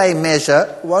halfway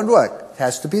measure won't work. It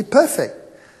has to be perfect.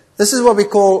 This is what we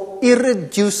call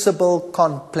irreducible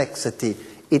complexity.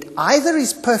 It either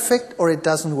is perfect or it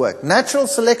doesn't work. Natural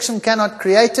selection cannot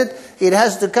create it. It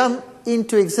has to come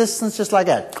into existence just like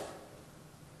that.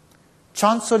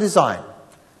 Chance or design.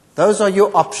 Those are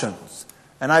your options.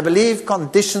 And I believe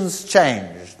conditions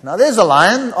change. Now there's a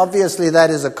lion. Obviously that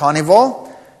is a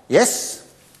carnivore. Yes,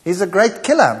 he's a great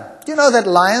killer. Do you know that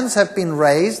lions have been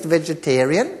raised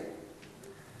vegetarian?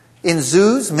 In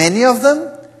zoos, many of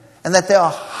them. And that they are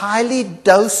highly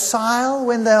docile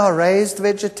when they are raised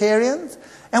vegetarians.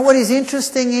 And what is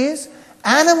interesting is,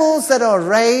 animals that are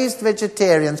raised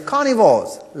vegetarians,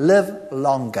 carnivores, live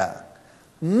longer.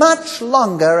 Much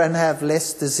longer and have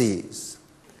less disease.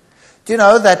 Do you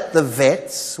know that the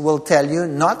vets will tell you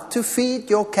not to feed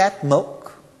your cat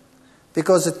milk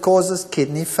because it causes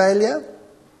kidney failure?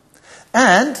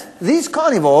 And these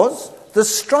carnivores, the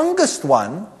strongest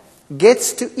one,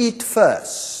 gets to eat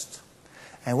first.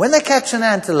 And when they catch an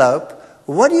antelope,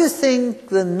 what do you think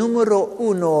the numero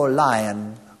uno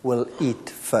lion will eat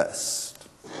first?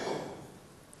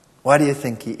 What do you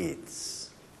think he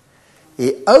eats?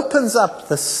 He opens up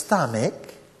the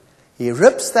stomach, he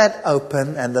rips that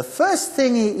open, and the first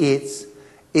thing he eats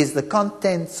is the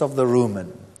contents of the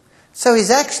rumen. So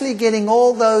he's actually getting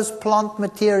all those plant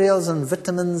materials and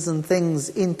vitamins and things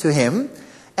into him,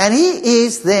 and he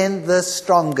is then the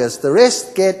strongest. The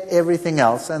rest get everything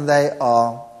else, and they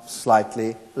are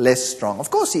slightly less strong.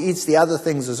 Of course, he eats the other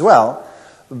things as well,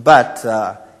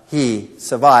 but he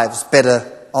survives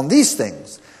better on these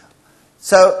things.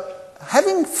 So,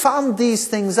 having found these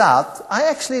things out, I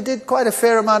actually did quite a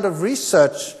fair amount of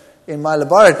research in my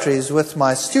laboratories with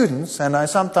my students, and I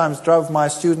sometimes drove my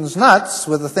students nuts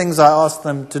with the things I asked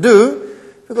them to do,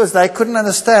 because they couldn't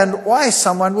understand why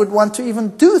someone would want to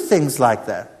even do things like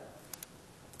that.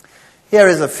 Here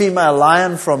is a female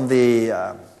lion from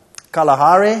the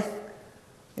Kalahari.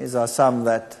 These are some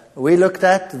that we looked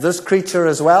at. This creature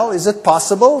as well. Is it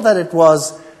possible that it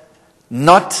was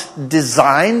not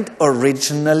designed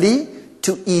originally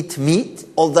to eat meat,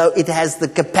 although it has the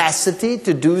capacity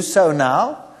to do so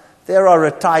now? There are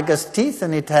a tiger's teeth,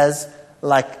 and it has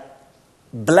like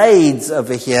blades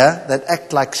over here that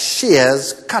act like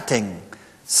shears cutting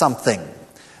something.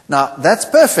 Now, that's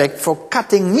perfect for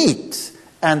cutting meat,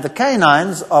 and the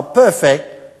canines are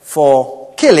perfect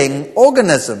for killing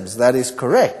organisms. That is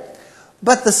correct.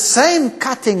 But the same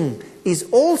cutting is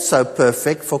also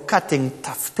perfect for cutting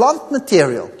tough plant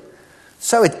material.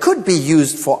 So it could be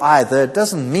used for either. It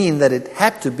doesn't mean that it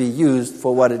had to be used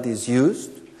for what it is used.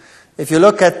 If you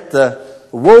look at the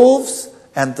wolves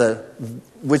and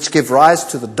which give rise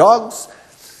to the dogs,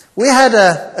 we had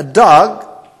a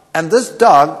dog, and this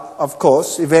dog, of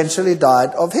course, eventually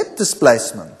died of hip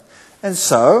displacement. And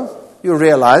so you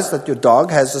realize that your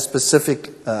dog has a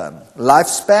specific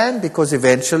lifespan, because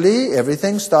eventually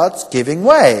everything starts giving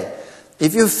way.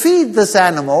 If you feed this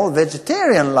animal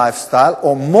vegetarian lifestyle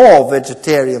or more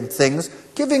vegetarian things,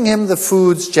 giving him the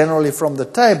foods generally from the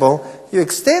table, you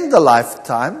extend the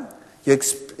lifetime, you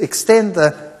extend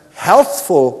the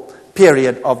healthful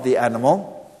period of the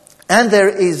animal, and there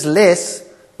is less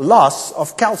loss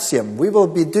of calcium. We will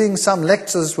be doing some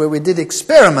lectures where we did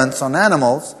experiments on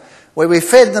animals, where we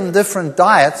fed them different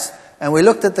diets, and we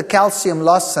looked at the calcium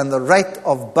loss and the rate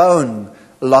of bone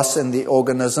loss in the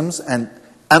organisms, and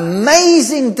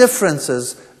amazing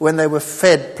differences when they were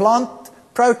fed plant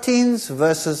proteins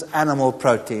versus animal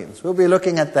proteins. We'll be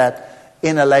looking at that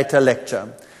in a later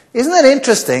lecture. Isn't it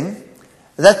interesting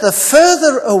that the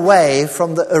further away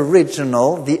from the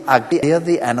original, the uglier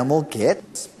the animal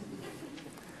gets?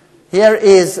 Here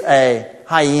is a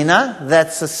hyena.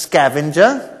 That's a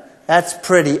scavenger. That's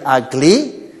pretty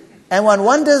ugly. And one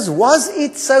wonders, was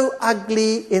it so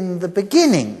ugly in the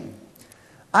beginning?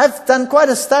 I've done quite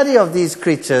a study of these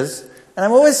creatures, and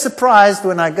I'm always surprised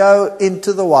when I go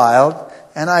into the wild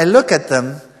and I look at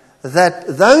them, that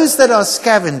those that are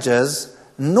scavengers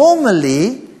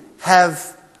normally are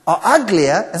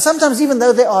uglier, and sometimes even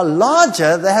though they are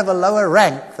larger, they have a lower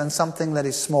rank than something that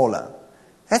is smaller.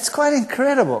 That's quite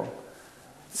incredible.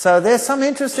 So there's some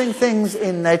interesting things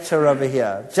in nature over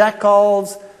here.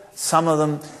 Jackals, some of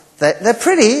them, they're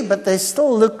pretty, but they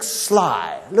still look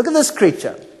sly. Look at this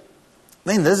creature. I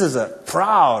mean, this is a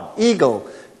proud eagle,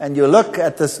 and you look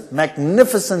at this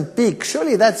magnificent beak.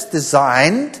 Surely that's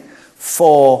designed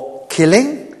for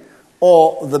killing,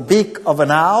 or the beak of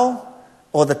an owl,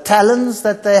 or the talons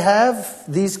that they have,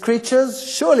 these creatures.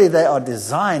 Surely they are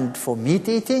designed for meat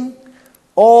eating.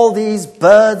 All these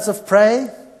birds of prey,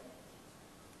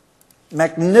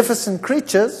 magnificent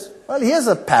creatures. Well, here's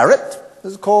a parrot.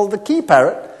 This is called the key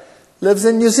parrot. Lives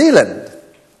in New Zealand.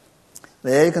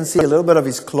 There you can see a little bit of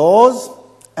his claws,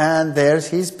 and there's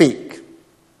his beak.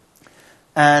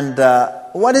 And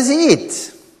what does he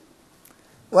eat?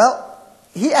 Well,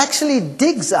 he actually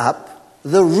digs up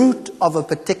the root of a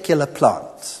particular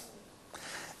plant.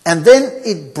 And then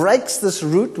it breaks this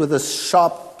root with a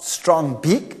sharp, strong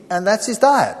beak, and that's his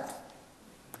diet.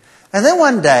 And then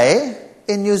one day,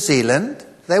 in New Zealand,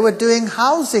 they were doing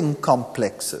housing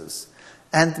complexes.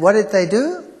 And what did they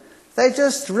do? They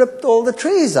just ripped all the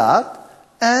trees out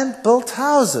and built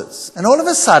houses. And all of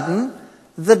a sudden,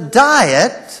 the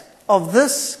diet of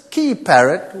this key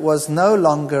parrot was no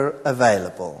longer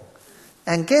available.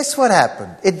 And guess what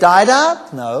happened? It died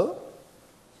out? No.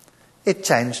 It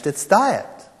changed its diet.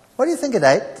 What do you think it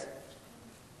ate?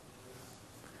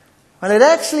 Well, it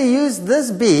actually used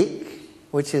this beak,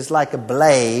 which is like a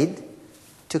blade,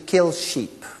 to kill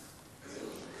sheep.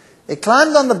 It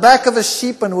climbed on the back of a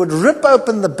sheep and would rip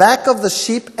open the back of the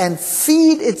sheep and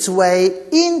feed its way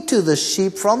into the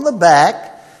sheep from the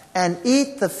back and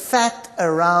eat the fat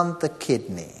around the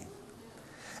kidney.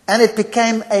 And it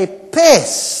became a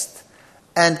pest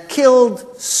and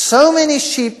killed so many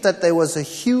sheep that there was a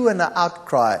hue and an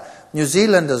outcry. New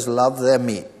Zealanders love their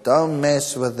meat. Don't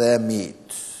mess with their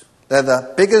meat. They're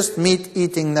the biggest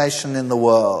meat-eating nation in the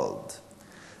world.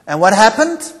 And what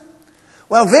happened?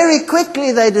 Well, very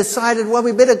quickly they decided, well,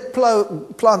 we better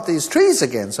plant these trees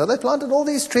again. So they planted all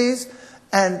these trees,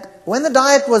 and when the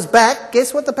diet was back,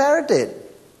 guess what the parrot did?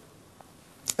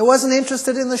 It wasn't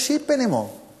interested in the sheep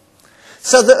anymore.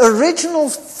 So the original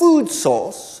food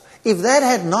source, if that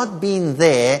had not been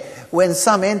there when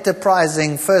some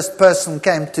enterprising first person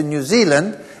came to New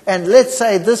Zealand, and let's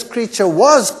say this creature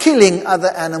was killing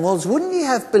other animals, wouldn't he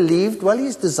have believed, well,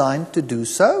 he's designed to do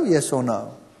so, yes or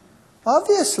no?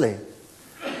 Obviously.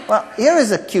 Well, here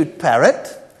is a cute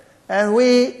parrot, And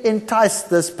we enticed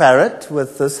this parrot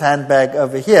with this handbag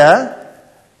over here,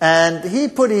 and he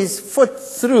put his foot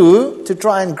through to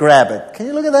try and grab it. Can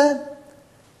you look at that?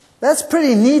 That's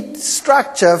pretty neat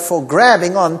structure for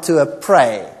grabbing onto a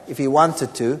prey, if he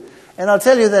wanted to. And I'll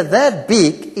tell you that that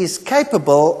beak is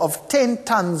capable of 10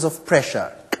 tons of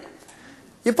pressure.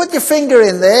 You put your finger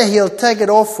in there, he'll take it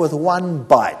off with one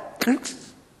bite.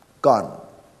 Gone.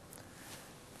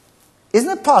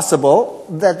 Isn't it possible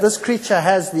that this creature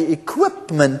has the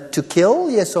equipment to kill,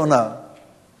 yes or no?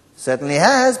 Certainly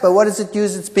has, but what does it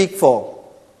use its beak for?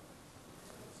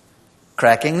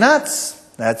 Cracking nuts.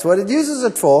 That's what it uses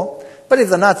it for. But if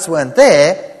the nuts weren't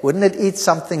there, wouldn't it eat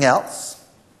something else?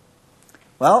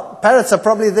 Well, parrots are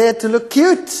probably there to look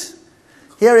cute.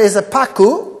 Here is a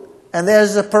pacu, and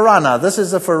there's a piranha. This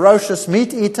is a ferocious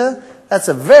meat eater. That's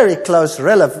a very close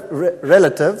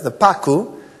relative, the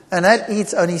pacu. And that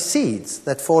eats only seeds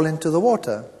that fall into the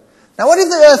water. Now, what if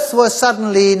the earth was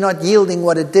suddenly not yielding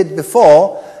what it did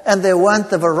before, and there weren't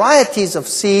the varieties of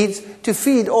seeds to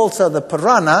feed also the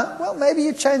piranha? Well, maybe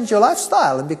you change your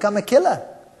lifestyle and become a killer.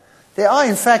 There are,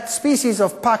 in fact, species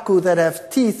of pacu that have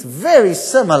teeth very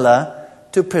similar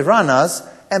to piranhas,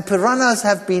 and piranhas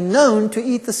have been known to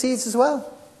eat the seeds as well.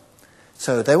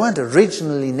 So they weren't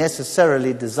originally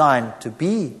necessarily designed to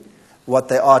be what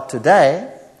they are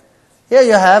today. Here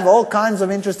you have all kinds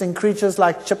of interesting creatures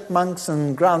like chipmunks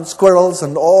and ground squirrels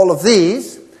and all of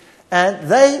these, and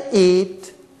they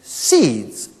eat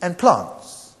seeds and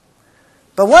plants.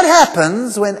 But what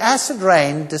happens when acid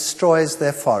rain destroys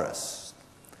their forests?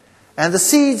 And the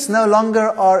seeds no longer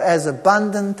are as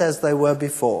abundant as they were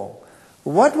before.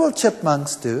 What will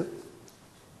chipmunks do?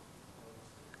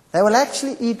 They will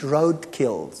actually eat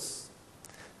roadkills.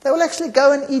 They will actually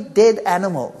go and eat dead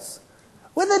animals.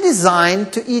 Were they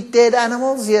designed to eat dead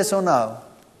animals, yes or no?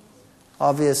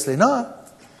 Obviously not.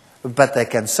 But they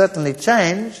can certainly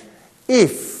change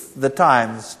if the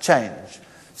times change.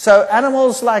 So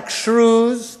animals like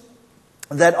shrews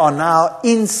that are now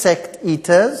insect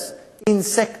eaters,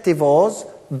 insectivores,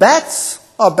 bats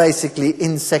are basically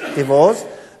insectivores,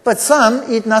 but some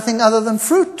eat nothing other than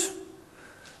fruit.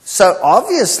 So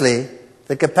obviously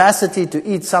the capacity to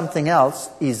eat something else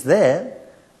is there.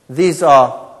 These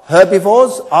are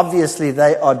herbivores. Obviously,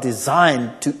 they are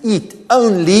designed to eat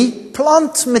only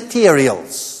plant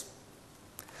materials.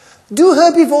 Do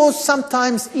herbivores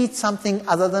sometimes eat something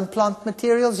other than plant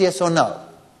materials, yes or no?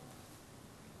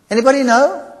 Anybody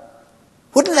know?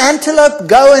 Would an antelope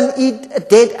go and eat a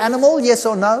dead animal, yes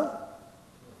or no?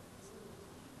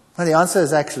 Well, the answer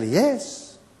is actually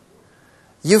yes.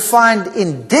 You find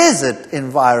in desert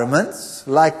environments,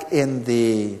 like in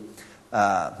the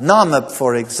Namib,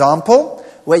 for example,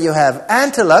 where you have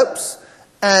antelopes,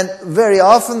 and very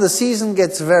often the season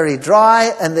gets very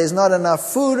dry and there's not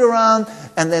enough food around,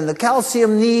 and then the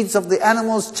calcium needs of the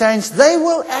animals change. They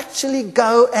will actually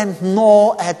go and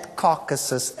gnaw at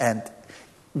carcasses and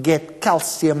get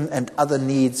calcium and other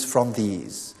needs from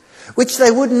these, which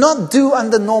they would not do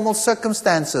under normal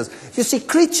circumstances. You see,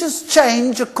 creatures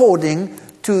change according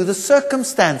to the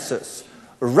circumstances.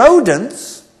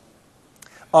 Rodents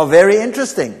are very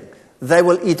interesting. They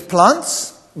will eat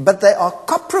plants, but they are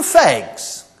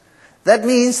coprophags. That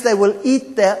means they will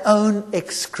eat their own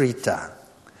excreta.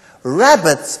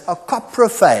 Rabbits are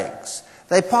coprophags.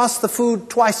 They pass the food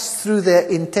twice through their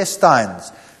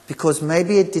intestines because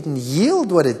maybe it didn't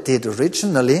yield what it did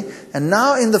originally, and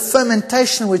now in the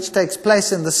fermentation which takes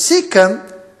place in the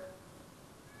cecum,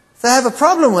 they have a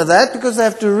problem with that because they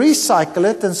have to recycle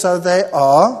it, and so they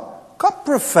are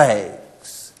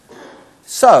coprophags.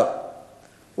 So,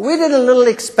 we did a little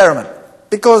experiment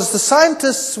because the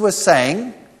scientists were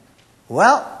saying,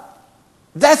 well,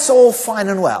 that's all fine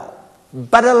and well,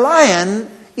 but a lion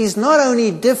is not only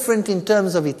different in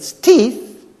terms of its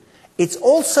teeth, it's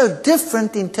also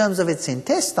different in terms of its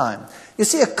intestine. You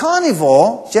see, a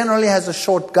carnivore generally has a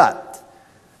short gut.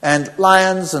 And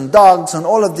lions and dogs and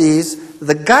all of these,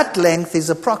 the gut length is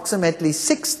approximately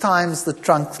 6 times the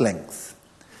trunk length.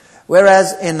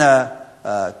 Whereas in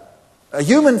a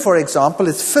human, for example,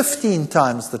 it's 15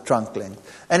 times the trunk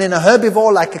length. And in a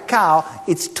herbivore like a cow,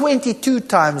 it's 22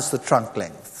 times the trunk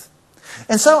length.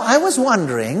 And so I was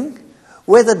wondering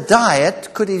whether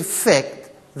diet could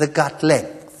affect the gut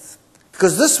length,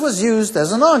 because this was used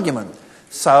as an argument.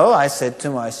 So I said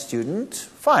to my student,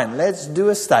 fine, let's do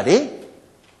a study.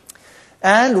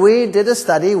 And we did a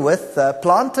study with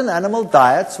plant and animal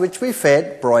diets, which we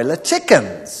fed broiler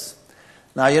chickens.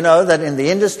 Now, you know that in the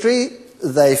industry,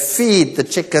 they feed the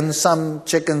chickens. Some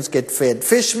chickens get fed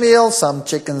fish meal, some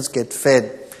chickens get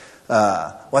fed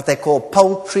what they call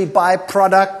poultry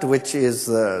byproduct, which is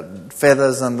the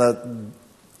feathers and the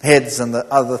heads and the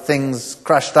other things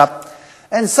crushed up.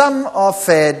 And some are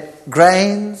fed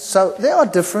grain. So there are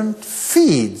different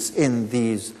feeds in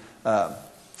these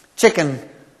chicken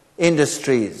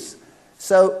industries.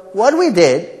 So what we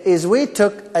did is we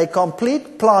took a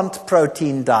complete plant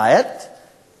protein diet,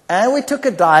 and we took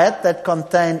a diet that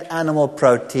contained animal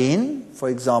protein, for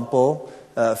example,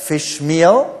 fish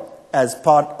meal as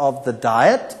part of the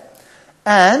diet.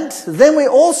 And then we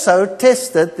also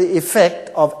tested the effect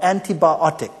of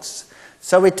antibiotics.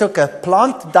 So we took a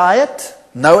plant diet,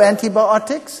 no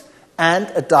antibiotics,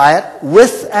 and a diet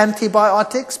with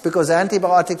antibiotics, because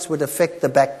antibiotics would affect the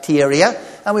bacteria.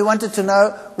 And we wanted to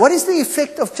know, what is the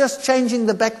effect of just changing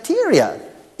the bacteria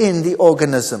in the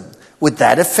organism? Would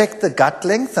that affect the gut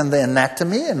length and the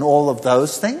anatomy and all of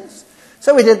those things?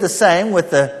 So we did the same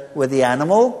with the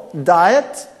animal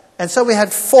diet. And so we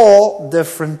had 4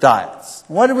 different diets.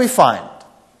 What did we find?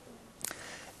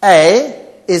 A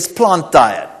is plant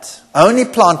diet, only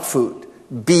plant food.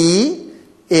 B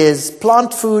is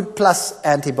plant food plus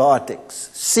antibiotics.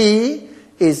 C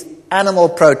is animal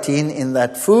protein in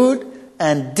that food.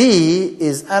 And D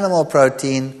is animal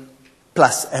protein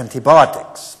plus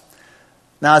antibiotics.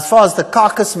 Now, as far as the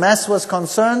carcass mass was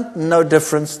concerned, no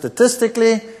difference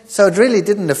statistically. So it really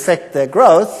didn't affect their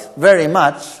growth very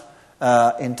much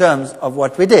in terms of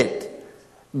what we did.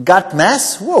 Gut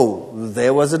mass, whoa,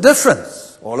 there was a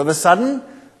difference. All of a sudden,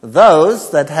 those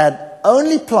that had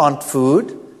only plant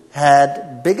food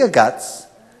had bigger guts.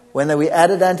 When we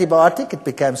added antibiotic, it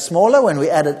became smaller. When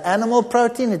we added animal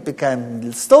protein, it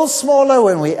became still smaller.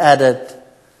 When we added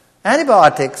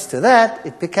antibiotics to that,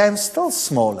 it became still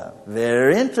smaller.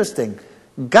 Very interesting.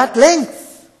 Gut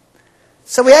length.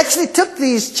 So we actually took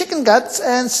these chicken guts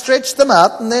and stretched them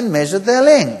out and then measured their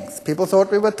length. People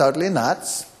thought we were totally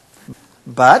nuts.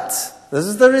 But this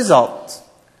is the result.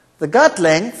 The gut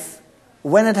length,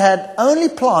 when it had only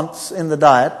plants in the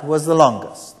diet, was the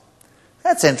longest.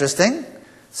 That's interesting.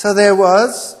 So there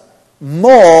was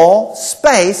more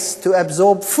space to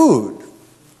absorb food.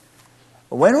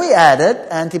 When we added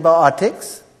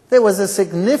antibiotics, there was a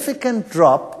significant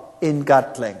drop in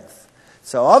gut length.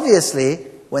 So obviously,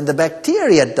 when the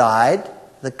bacteria died,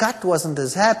 the gut wasn't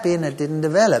as happy and it didn't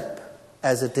develop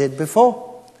as it did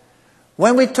before.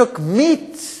 When we took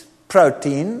meat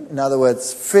protein, in other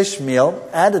words, fish meal,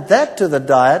 added that to the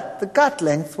diet, the gut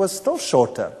length was still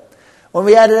shorter. When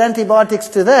we added antibiotics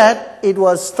to that, it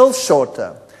was still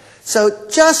shorter. So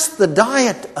just the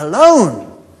diet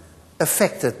alone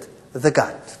affected the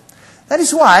gut. That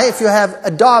is why if you have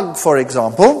a dog, for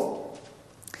example,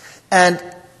 and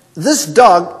this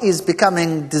dog is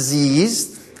becoming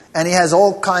diseased, and he has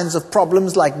all kinds of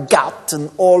problems like gout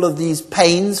and all of these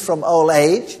pains from old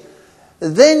age,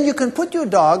 then you can put your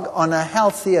dog on a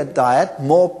healthier diet,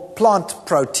 more plant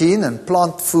protein and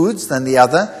plant foods than the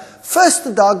other. First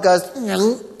the dog goes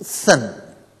thin.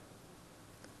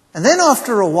 And then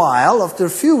after a while, after a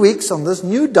few weeks on this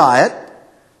new diet,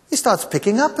 he starts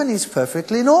picking up and he's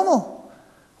perfectly normal.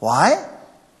 Why?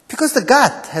 Because the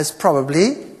gut has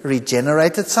probably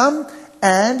regenerated some,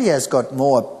 and he has got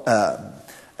more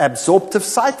absorptive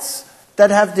sites that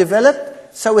have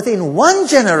developed. So within one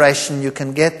generation you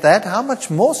can get that. How much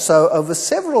more so over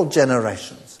several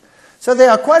generations? So there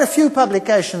are quite a few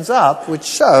publications up which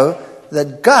show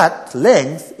that gut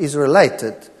length is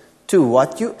related to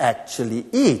what you actually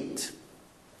eat.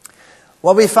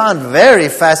 What we found very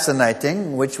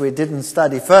fascinating, which we didn't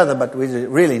study further but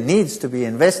really needs to be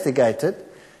investigated,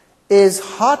 is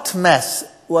heart mass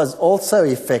was also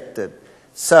affected.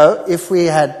 So if we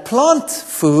had plant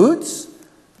foods,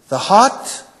 the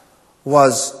heart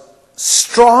was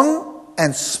strong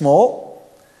and small.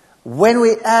 When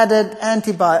we added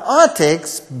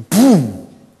antibiotics, boom,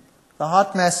 the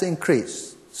heart mass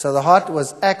increased. So the heart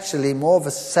was actually more of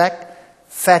a sac,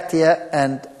 fattier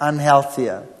and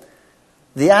unhealthier.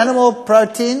 The animal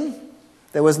protein,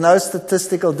 there was no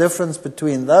statistical difference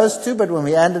between those two, but when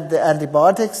we added the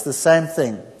antibiotics, the same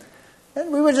thing.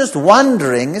 And we were just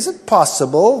wondering, is it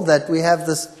possible that we have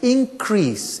this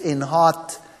increase in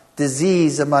heart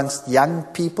disease amongst young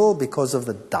people because of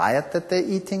the diet that they're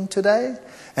eating today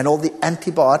and all the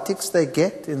antibiotics they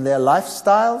get in their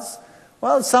lifestyles?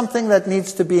 Well, it's something that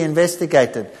needs to be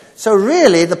investigated. So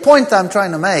really, the point I'm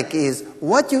trying to make is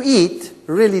what you eat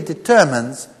really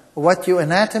determines what your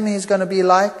anatomy is going to be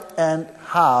like and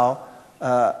how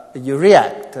you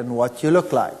react and what you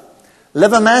look like.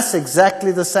 Liver mass,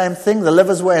 exactly the same thing. The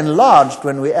livers were enlarged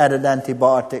when we added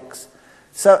antibiotics.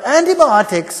 So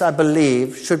antibiotics, I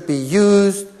believe, should be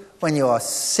used when you are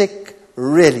sick,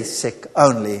 really sick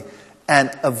only. And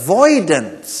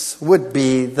avoidance would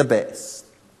be the best.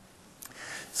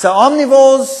 So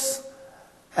omnivores,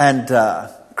 And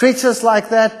creatures like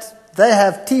that, they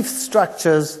have teeth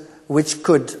structures which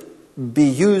could be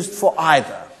used for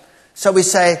either. So we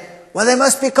say, well, they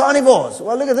must be carnivores.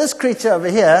 Well, look at this creature over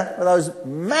here with those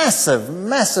massive,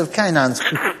 massive canines.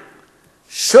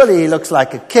 Surely he looks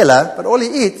like a killer, but all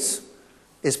he eats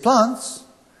is plants.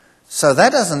 So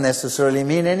that doesn't necessarily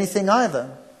mean anything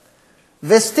either.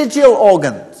 Vestigial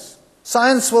organs.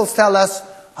 Science will tell us,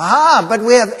 but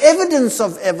we have evidence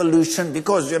of evolution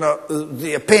because,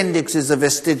 the appendix is a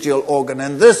vestigial organ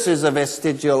and this is a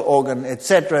vestigial organ,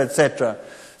 etc., etc.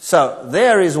 So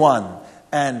there is one.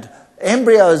 And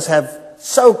embryos have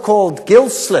so-called gill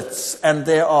slits and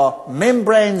there are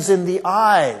membranes in the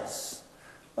eyes.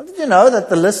 Well, did you know that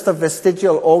the list of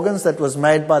vestigial organs that was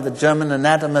made by the German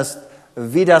anatomist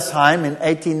Wiedersheim in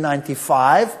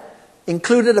 1895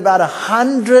 included about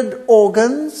 100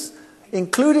 organs,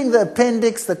 including the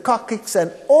appendix, the coccyx,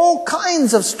 and all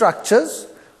kinds of structures,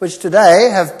 which today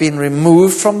have been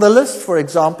removed from the list. For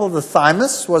example, the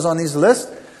thymus was on his list,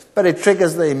 but it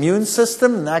triggers the immune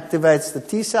system and activates the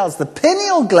T cells. The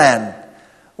pineal gland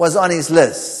was on his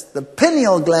list. The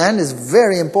pineal gland is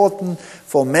very important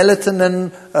for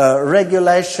melatonin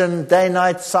regulation,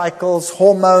 day-night cycles,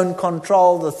 hormone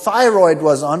control. The thyroid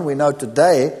was on. We know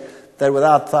today that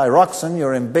without thyroxine,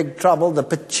 you're in big trouble. The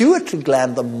pituitary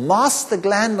gland, the master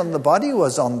gland on the body,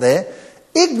 was on there.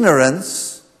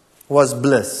 Ignorance was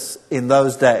bliss in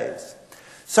those days.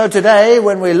 So today,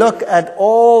 when we look at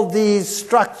all these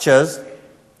structures,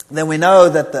 then we know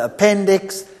that the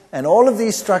appendix and all of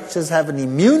these structures have an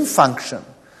immune function.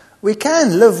 We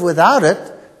can live without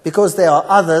it because there are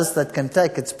others that can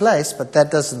take its place, but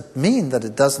that doesn't mean that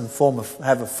it doesn't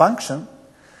have a function.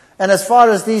 And as far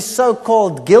as these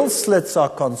so-called gill slits are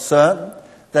concerned,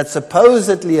 that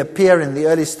supposedly appear in the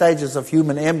early stages of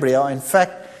human embryo, are in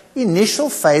fact initial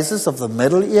phases of the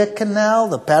middle ear canal,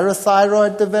 the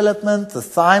parathyroid development, the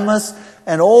thymus,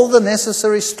 and all the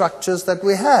necessary structures that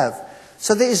we have.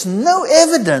 So there is no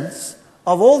evidence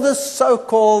of all this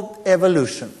so-called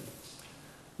evolution.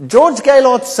 George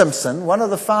Gaylord Simpson, one of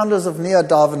the founders of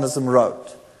Neo-Darwinism,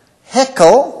 wrote,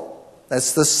 Haeckel,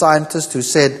 that's the scientist who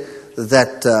said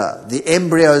that the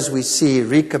embryos we see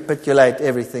recapitulate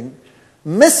everything,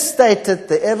 misstated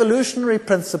the evolutionary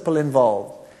principle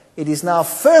involved. It is now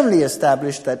firmly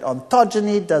established that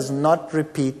ontogeny does not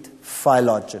repeat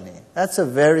phylogeny. That's a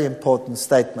very important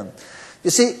statement. You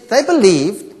see, they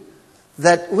believed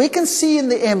that we can see in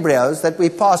the embryos that we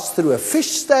pass through a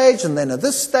fish stage and then at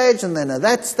this stage and then at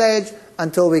that stage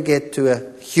until we get to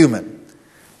a human.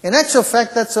 In actual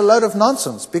fact, that's a load of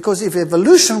nonsense, because if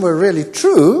evolution were really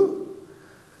true,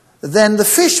 then the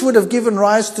fish would have given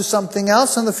rise to something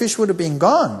else and the fish would have been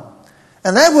gone.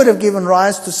 And that would have given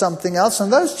rise to something else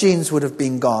and those genes would have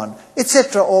been gone,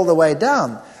 etc., all the way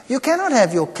down. You cannot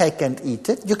have your cake and eat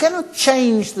it. You cannot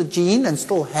change the gene and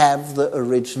still have the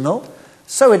original.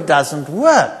 So it doesn't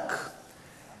work.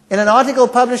 In an article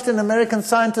published in American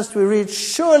Scientist, we read,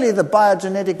 surely the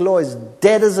biogenetic law is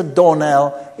dead as a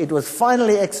doornail. It was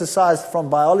finally exercised from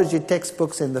biology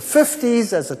textbooks in the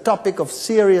 50s as a topic of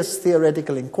serious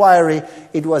theoretical inquiry.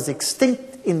 It was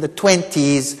extinct in the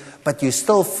 20s, but you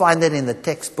still find it in the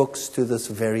textbooks to this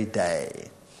very day.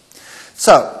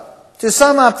 So, to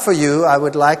sum up for you, I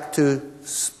would like to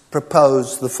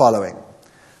propose the following.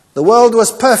 The world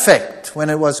was perfect when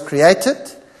it was created,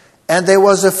 and there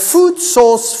was a food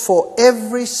source for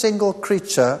every single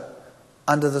creature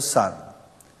under the sun.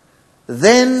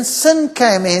 Then sin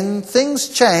came in, things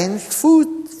changed,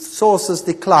 food sources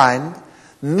declined,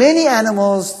 many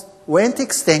animals went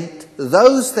extinct,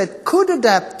 those that could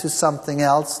adapt to something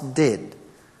else did.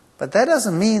 But that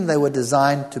doesn't mean they were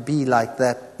designed to be like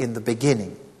that in the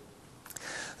beginning.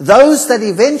 Those that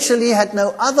eventually had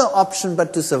no other option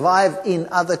but to survive in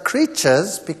other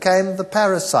creatures became the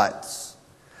parasites.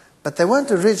 But they weren't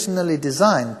originally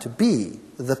designed to be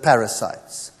the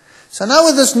parasites. So now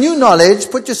with this new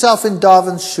knowledge, put yourself in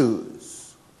Darwin's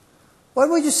shoes. What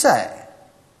would you say?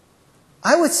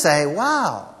 I would say,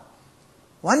 wow,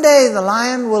 one day the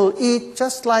lion will eat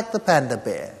just like the panda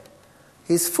bear.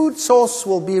 His food source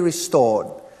will be restored.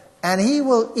 And he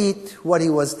will eat what he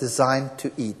was designed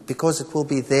to eat, because it will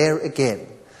be there again.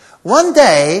 One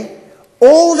day,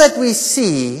 all that we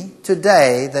see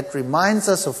today that reminds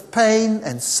us of pain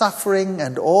and suffering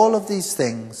and all of these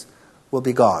things will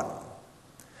be gone.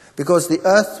 Because the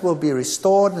earth will be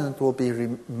restored and it will be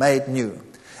made new.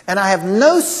 And I have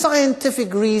no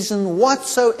scientific reason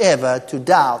whatsoever to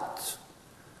doubt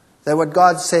that what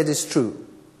God said is true.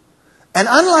 And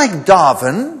unlike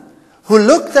Darwin, who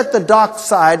looked at the dark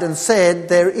side and said,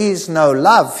 there is no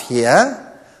love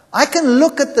here, I can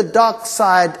look at the dark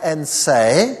side and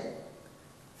say,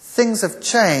 things have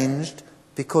changed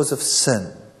because of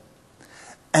sin.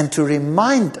 And to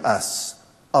remind us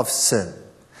of sin.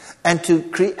 And to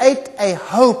create a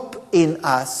hope in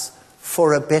us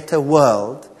for a better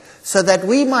world. So that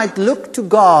we might look to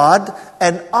God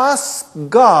and ask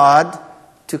God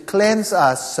to cleanse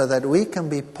us so that we can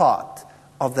be part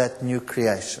of that new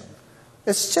creation.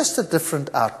 It's just a different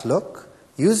outlook,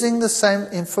 using the same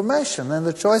information, and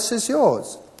the choice is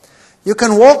yours. You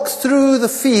can walk through the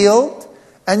field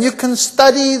and you can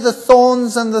study the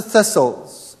thorns and the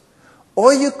thistles,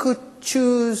 or you could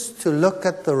choose to look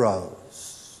at the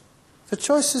rose. The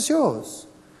choice is yours.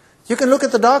 You can look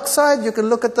at the dark side, you can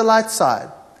look at the light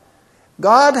side.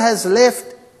 God has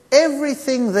left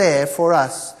everything there for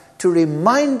us to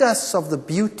remind us of the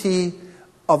beauty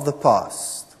of the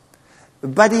past.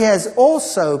 But He has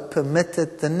also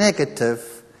permitted the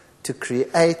negative to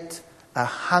create a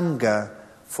hunger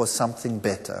for something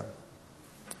better.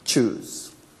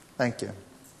 Choose. Thank you.